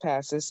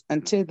trespasses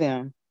unto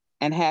them,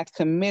 and hath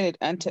committed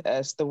unto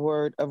us the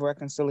word of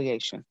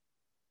reconciliation.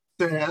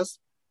 Says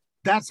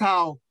that's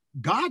how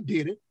God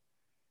did it.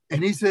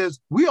 And he says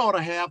we ought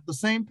to have the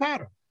same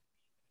pattern.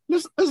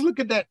 Let's look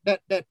at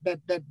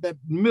that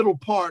middle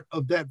part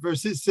of that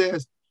verse. It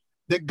says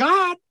that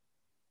God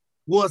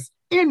was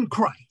in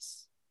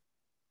Christ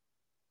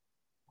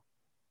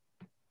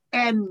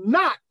and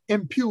not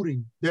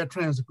imputing their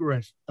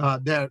transgression,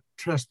 their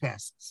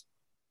trespasses.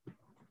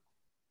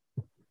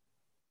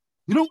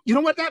 You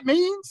know what that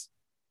means?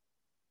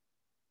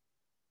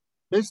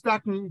 Let's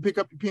stop and pick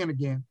up your pen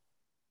again.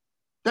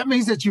 That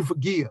means that you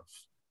forgive.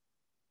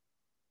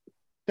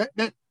 That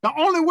the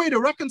only way to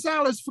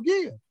reconcile is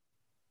forgive.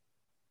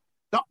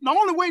 The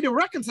only way to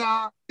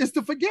reconcile is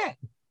to forget.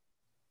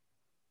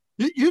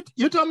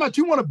 You're talking about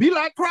you want to be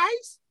like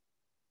Christ?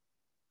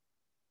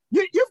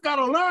 You've got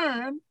to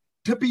learn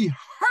to be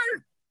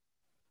hurt.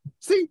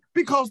 See,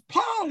 because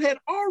Paul had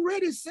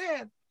already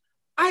said,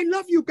 I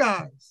love you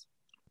guys.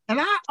 And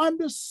I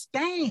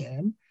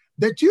understand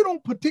that you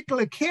don't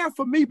particularly care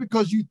for me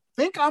because you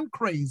think I'm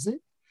crazy.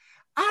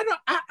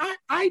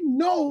 I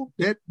know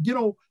that,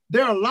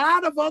 there are a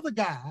lot of other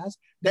guys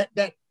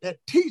that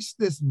teach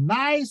this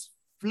nice,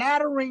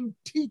 flattering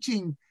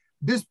teaching,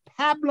 this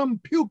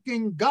pablum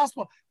puking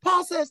gospel.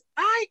 Paul says,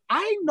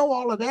 I know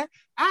all of that.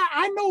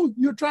 I know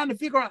you're trying to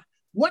figure out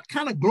what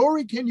kind of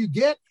glory can you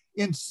get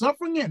in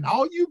suffering. And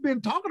all you've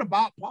been talking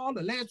about, Paul,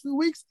 the last few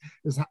weeks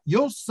is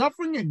your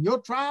suffering and your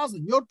trials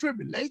and your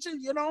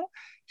tribulations, you know.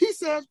 He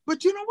says,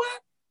 but you know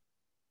what?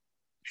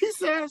 He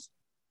says,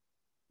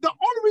 the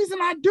only reason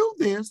I do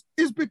this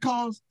is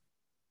because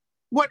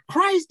what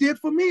Christ did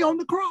for me on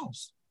the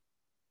cross.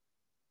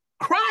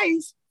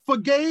 Christ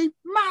forgave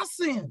my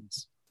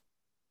sins.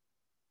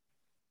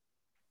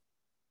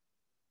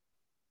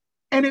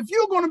 And if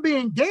you're going to be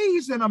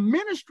engaged in a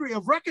ministry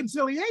of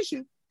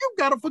reconciliation, you've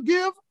got to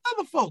forgive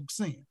other folks'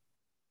 sin.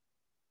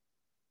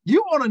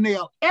 You want to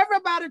nail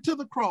everybody to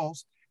the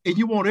cross, and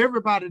you want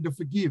everybody to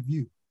forgive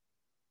you.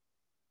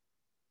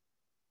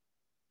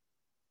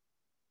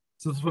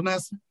 Sister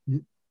Vanessa,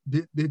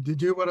 did you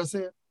hear what I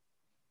said?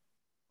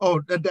 Oh,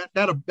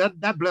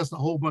 that blessed a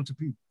whole bunch of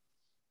people.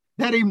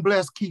 That even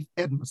blessed Keith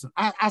Edmondson.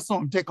 I saw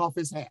him take off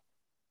his hat.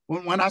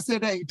 When I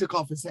said that, he took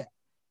off his hat.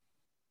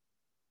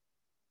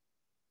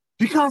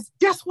 Because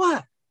guess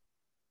what?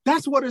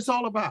 That's what it's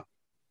all about.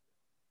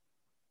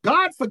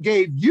 God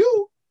forgave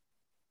you.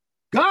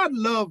 God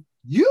loved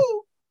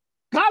you.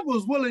 God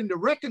was willing to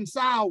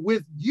reconcile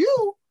with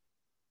you.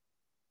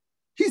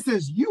 He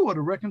says you are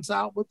to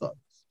reconcile with others.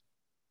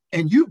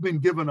 And you've been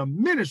given a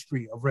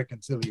ministry of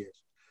reconciliation.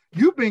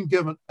 You've been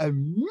given a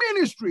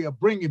ministry of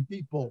bringing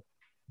people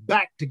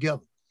back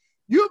together.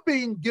 You've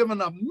been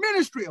given a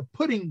ministry of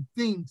putting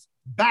things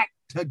back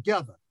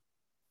together.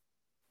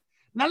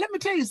 Now, let me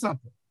tell you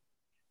something.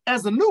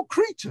 As a new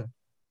creature,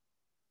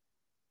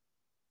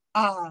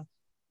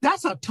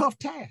 that's a tough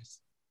task,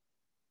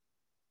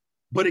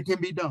 but it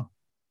can be done.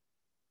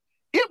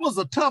 It was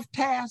a tough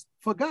task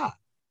for God.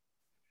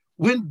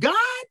 When God,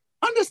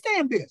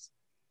 understand this,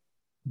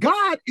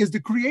 God is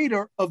the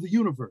creator of the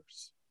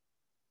universe.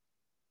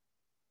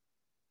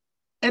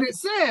 And it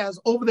says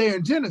over there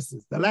in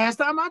Genesis, the last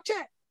time I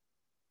checked,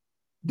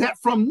 that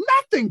from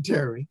nothing,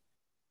 Terry,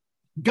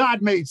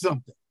 God made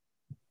something.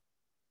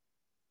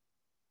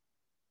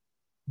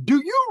 Do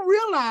you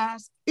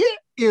realize it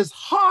is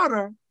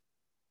harder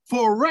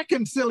for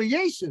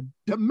reconciliation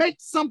to make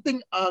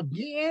something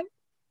again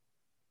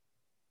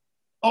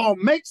or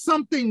make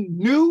something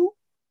new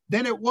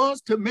than it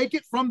was to make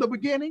it from the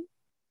beginning?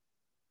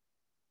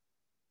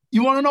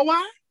 You want to know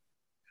why?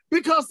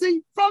 Because,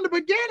 see, from the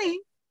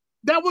beginning,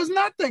 there was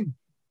nothing,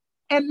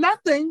 and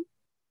nothing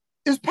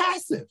is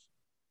passive.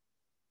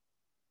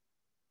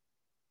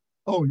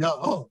 Oh, yeah.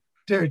 Oh,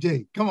 Terry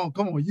J, come on.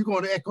 You're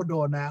going to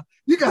Ecuador now.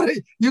 You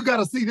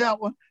gotta see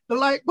that one. The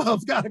light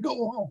bulb's got to go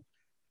on.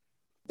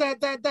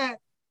 That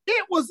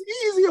it was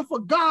easier for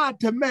God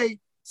to make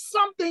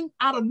something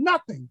out of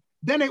nothing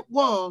than it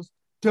was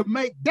to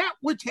make that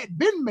which had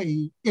been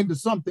made into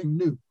something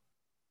new.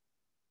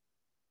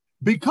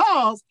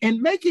 Because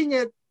in making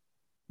it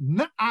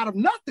out of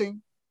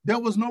nothing, there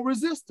was no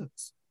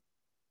resistance.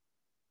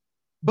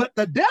 But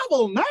the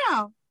devil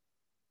now,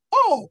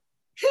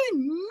 he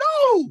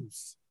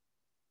knows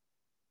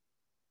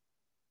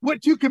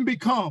what you can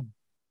become.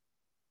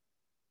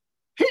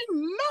 He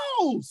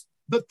knows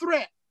the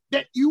threat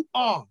that you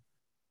are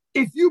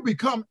if you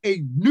become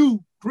a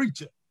new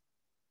creature.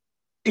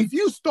 If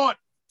you start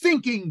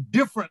thinking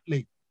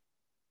differently,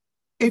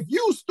 if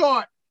you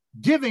start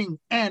giving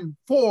and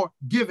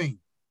forgiving,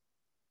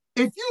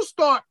 if you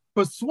start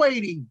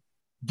persuading,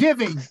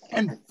 giving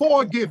and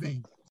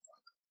forgiving.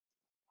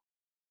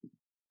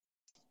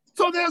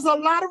 So there's a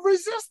lot of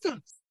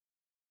resistance.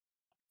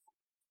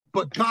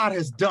 But God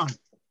has done it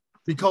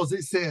because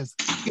it says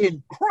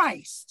in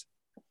Christ,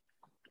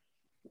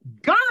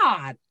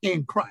 God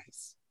in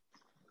Christ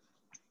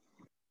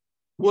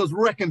was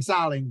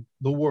reconciling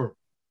the world.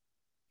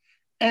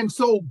 And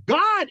so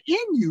God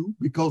in you,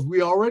 because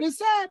we already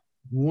said,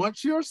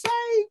 once you're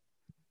saved,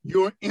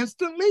 you're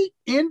instantly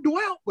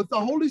indwelt with the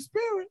Holy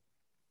Spirit.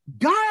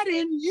 God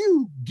in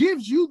you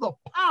gives you the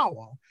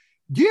power,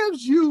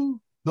 gives you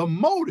the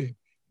motive,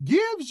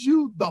 gives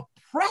you the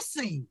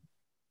pressing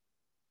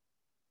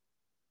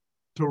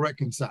to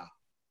reconcile.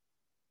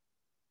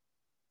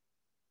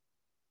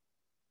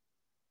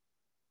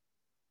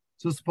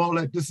 Sister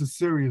Paulette, this is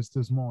serious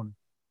this morning.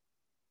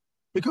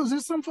 Because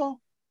there's some folk,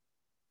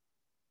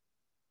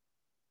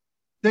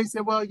 they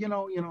say, well,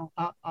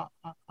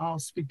 I'll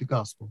speak the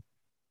gospel,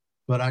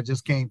 but I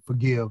just can't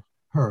forgive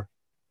her.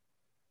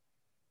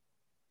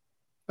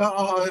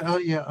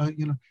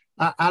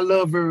 I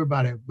love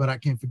everybody, but I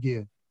can't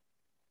forgive.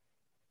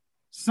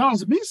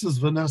 Sounds to me,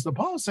 Sister Vanessa,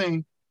 Paul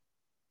saying,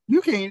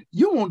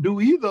 you won't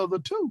do either of the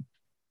two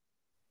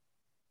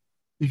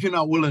if you're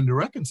not willing to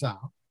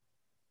reconcile.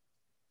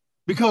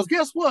 Because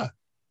guess what?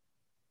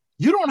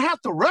 You don't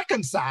have to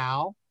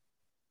reconcile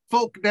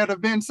folk that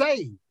have been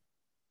saved.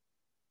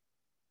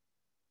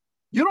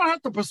 You don't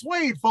have to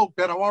persuade folk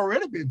that have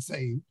already been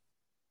saved.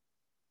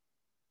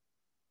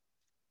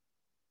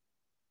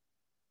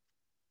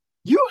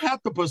 You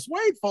have to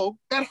persuade folk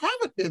that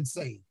haven't been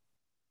saved.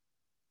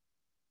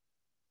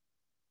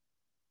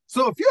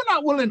 So if you're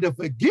not willing to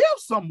forgive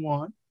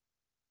someone,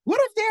 What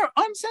if they're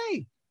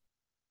unsaved?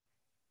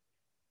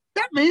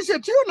 That means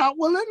that you're not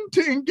willing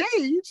to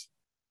engage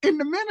in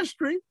the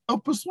ministry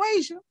of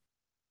persuasion,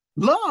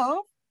 love,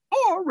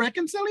 or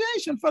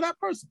reconciliation for that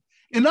person.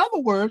 In other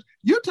words,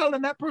 you're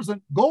telling that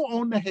person, go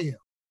on to hell.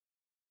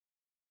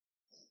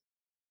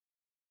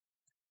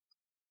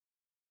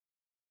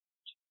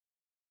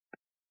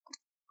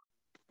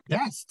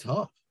 That's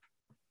tough.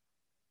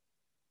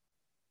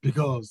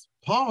 Because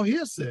Paul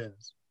here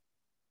says,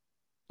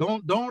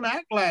 don't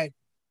act like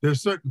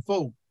there's certain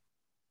folk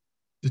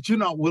that you're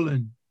not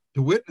willing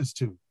to witness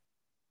to,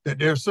 that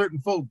there are certain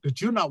folk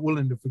that you're not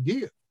willing to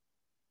forgive.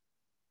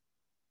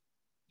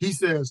 He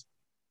says,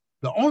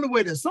 the only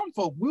way that some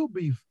folk will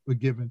be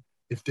forgiven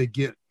if they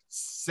get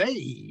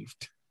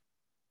saved,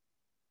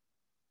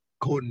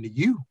 according to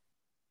you.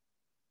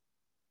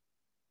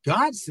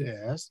 God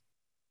says,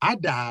 I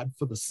died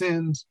for the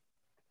sins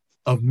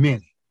of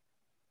many.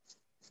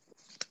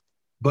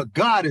 But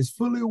God is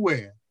fully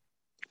aware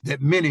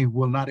that many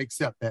will not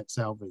accept that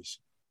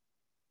salvation.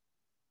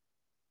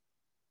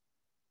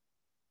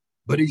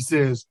 But he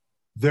says,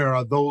 there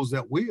are those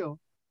that will,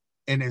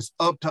 and it's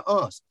up to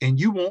us. And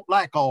you won't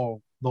like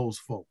all those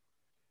folk.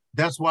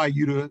 That's why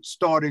you to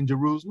start in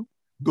Jerusalem,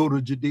 go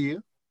to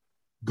Judea,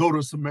 go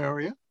to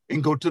Samaria,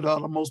 and go to the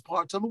uttermost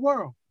parts of the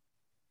world.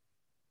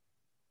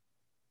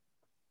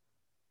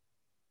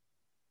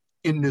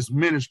 In this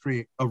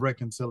ministry of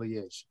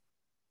reconciliation.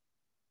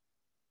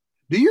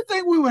 Do you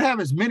think we would have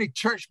as many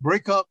church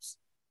breakups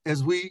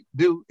as we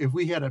do if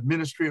we had a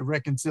ministry of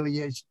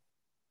reconciliation?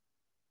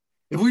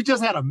 If we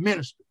just had a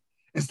ministry,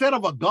 instead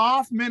of a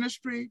golf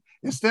ministry,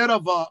 instead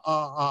of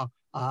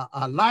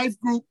a life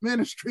group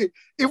ministry,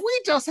 if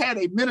we just had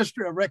a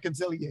ministry of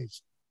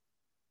reconciliation.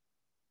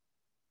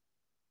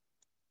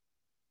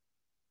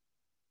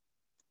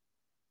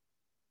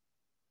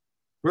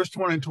 Verse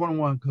 20 and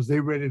 21, because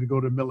they're ready to go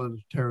to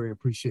military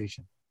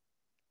appreciation.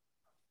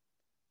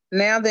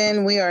 Now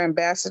then, we are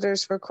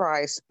ambassadors for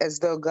Christ, as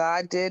though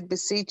God did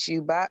beseech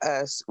you by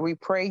us. We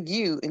pray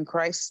you in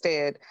Christ's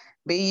stead,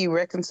 be ye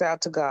reconciled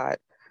to God.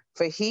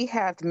 For he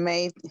hath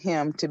made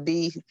him to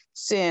be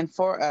sin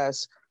for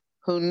us,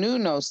 who knew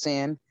no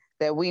sin,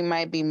 that we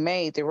might be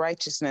made the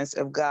righteousness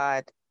of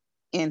God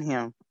in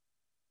him.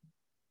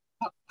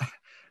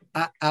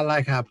 I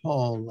like how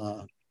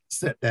Paul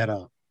set that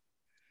up.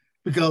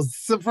 Because,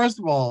 so first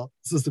of all,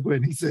 Sister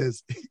Gwen, he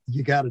says,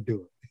 you got to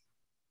do it.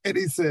 And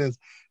he says,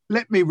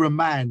 let me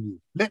remind you,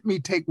 let me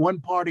take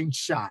one parting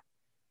shot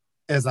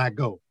as I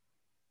go.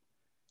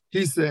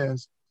 He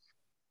says,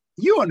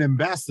 you're an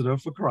ambassador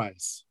for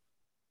Christ.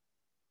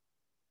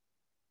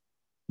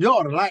 You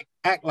ought to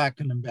act like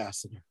an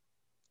ambassador.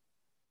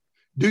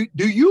 Do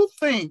you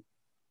think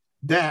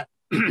that,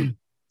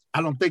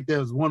 I don't think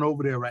there's one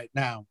over there right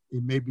now.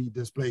 It may be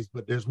displaced,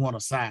 but there's one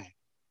aside.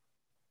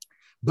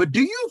 But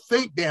do you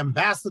think the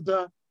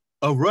ambassador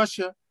of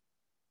Russia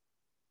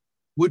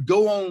would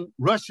go on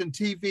Russian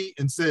TV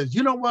and says,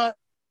 you know what?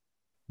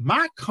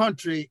 My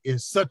country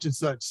is such and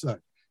such,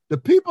 such. The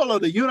people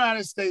of the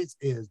United States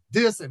is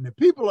this, and the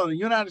people of the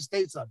United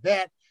States are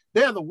that.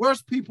 They're the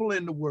worst people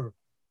in the world.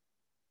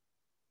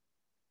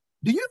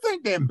 Do you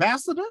think the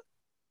ambassador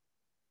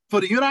for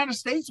the United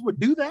States would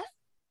do that?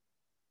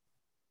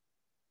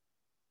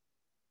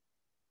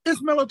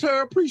 It's Military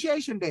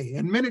Appreciation Day,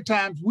 and many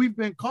times we've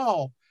been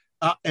called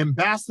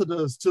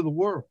ambassadors to the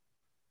world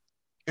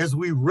as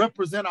we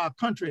represent our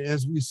country,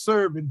 as we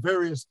serve in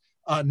various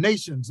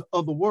nations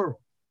of the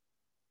world.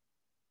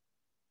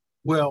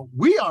 Well,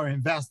 we are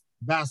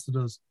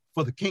ambassadors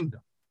for the kingdom.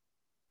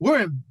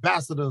 We're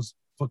ambassadors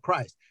for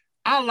Christ.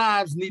 Our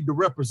lives need to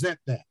represent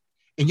that.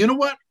 And you know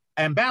what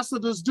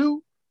ambassadors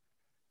do?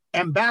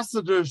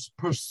 Ambassadors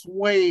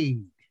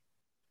persuade.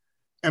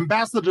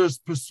 Ambassadors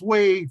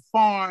persuade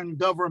foreign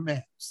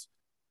governments,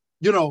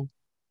 you know,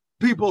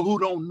 people who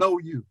don't know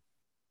you,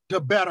 to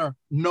better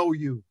know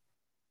you.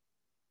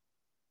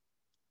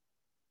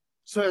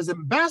 So as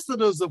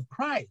ambassadors of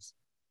Christ,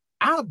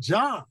 our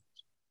jobs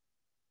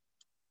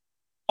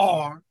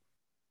are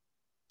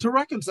to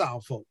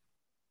reconcile folk.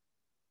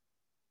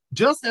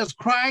 Just as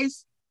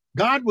Christ,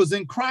 God was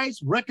in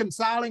Christ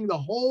reconciling the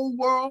whole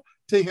world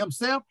to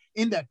himself,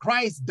 in that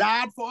Christ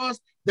died for us,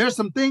 there's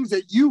some things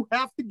that you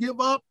have to give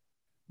up.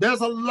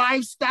 There's a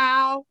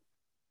lifestyle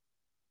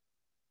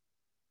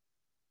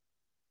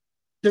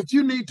that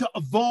you need to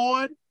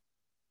avoid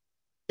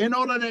in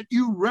order that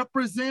you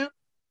represent.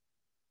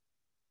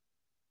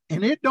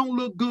 And it don't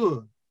look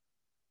good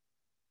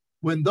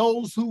when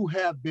those who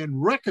have been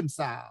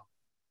reconciled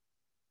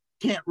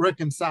can't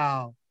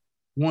reconcile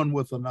one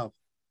with another.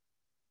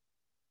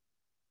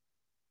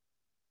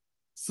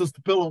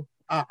 Sister Pillow,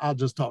 I'll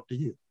just talk to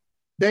you.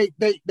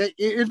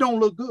 It don't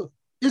look good.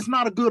 It's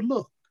not a good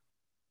look.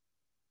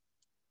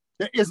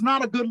 It's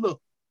not a good look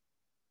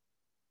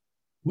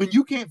when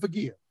you can't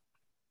forgive.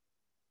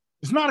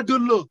 It's not a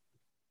good look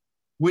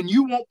when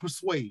you won't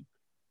persuade.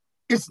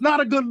 It's not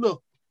a good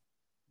look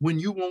when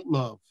you won't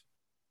love.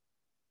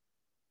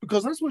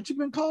 Because that's what you've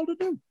been called to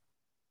do.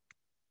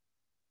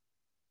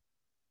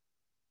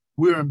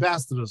 We're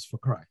ambassadors for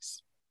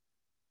Christ.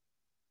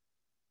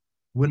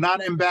 We're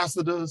not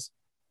ambassadors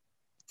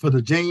for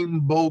the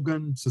James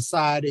Bogan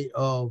Society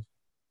of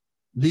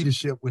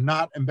Leadership. We're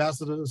not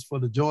ambassadors for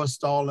the George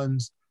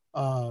Stallings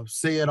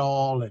Say It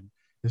All. And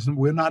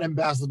we're not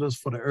ambassadors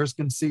for the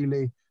Erskine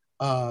Seeley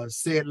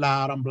Say It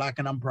Loud, I'm Black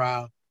and I'm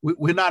Proud.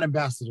 We're not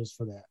ambassadors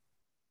for that.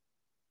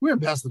 We're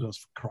ambassadors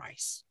for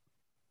Christ.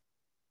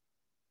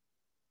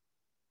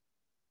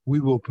 We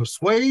will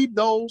persuade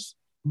those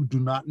who do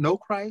not know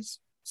Christ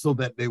so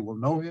that they will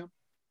know him.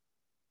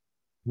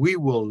 We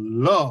will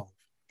love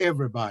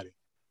everybody,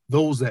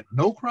 those that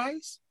know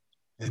Christ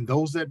and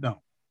those that don't.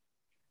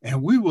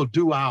 And we will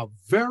do our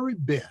very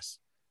best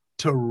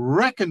to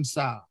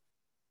reconcile,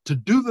 to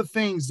do the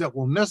things that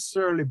will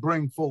necessarily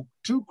bring folk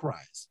to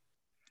Christ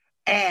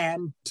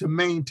and to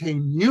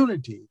maintain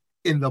unity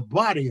in the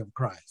body of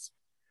Christ.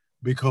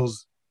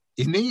 Because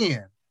in the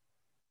end,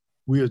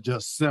 we are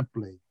just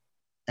simply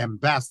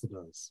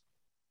ambassadors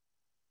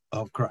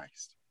of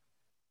Christ.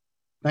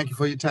 Thank you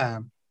for your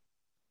time.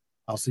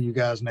 I'll see you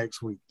guys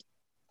next week.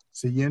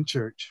 See you in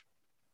church.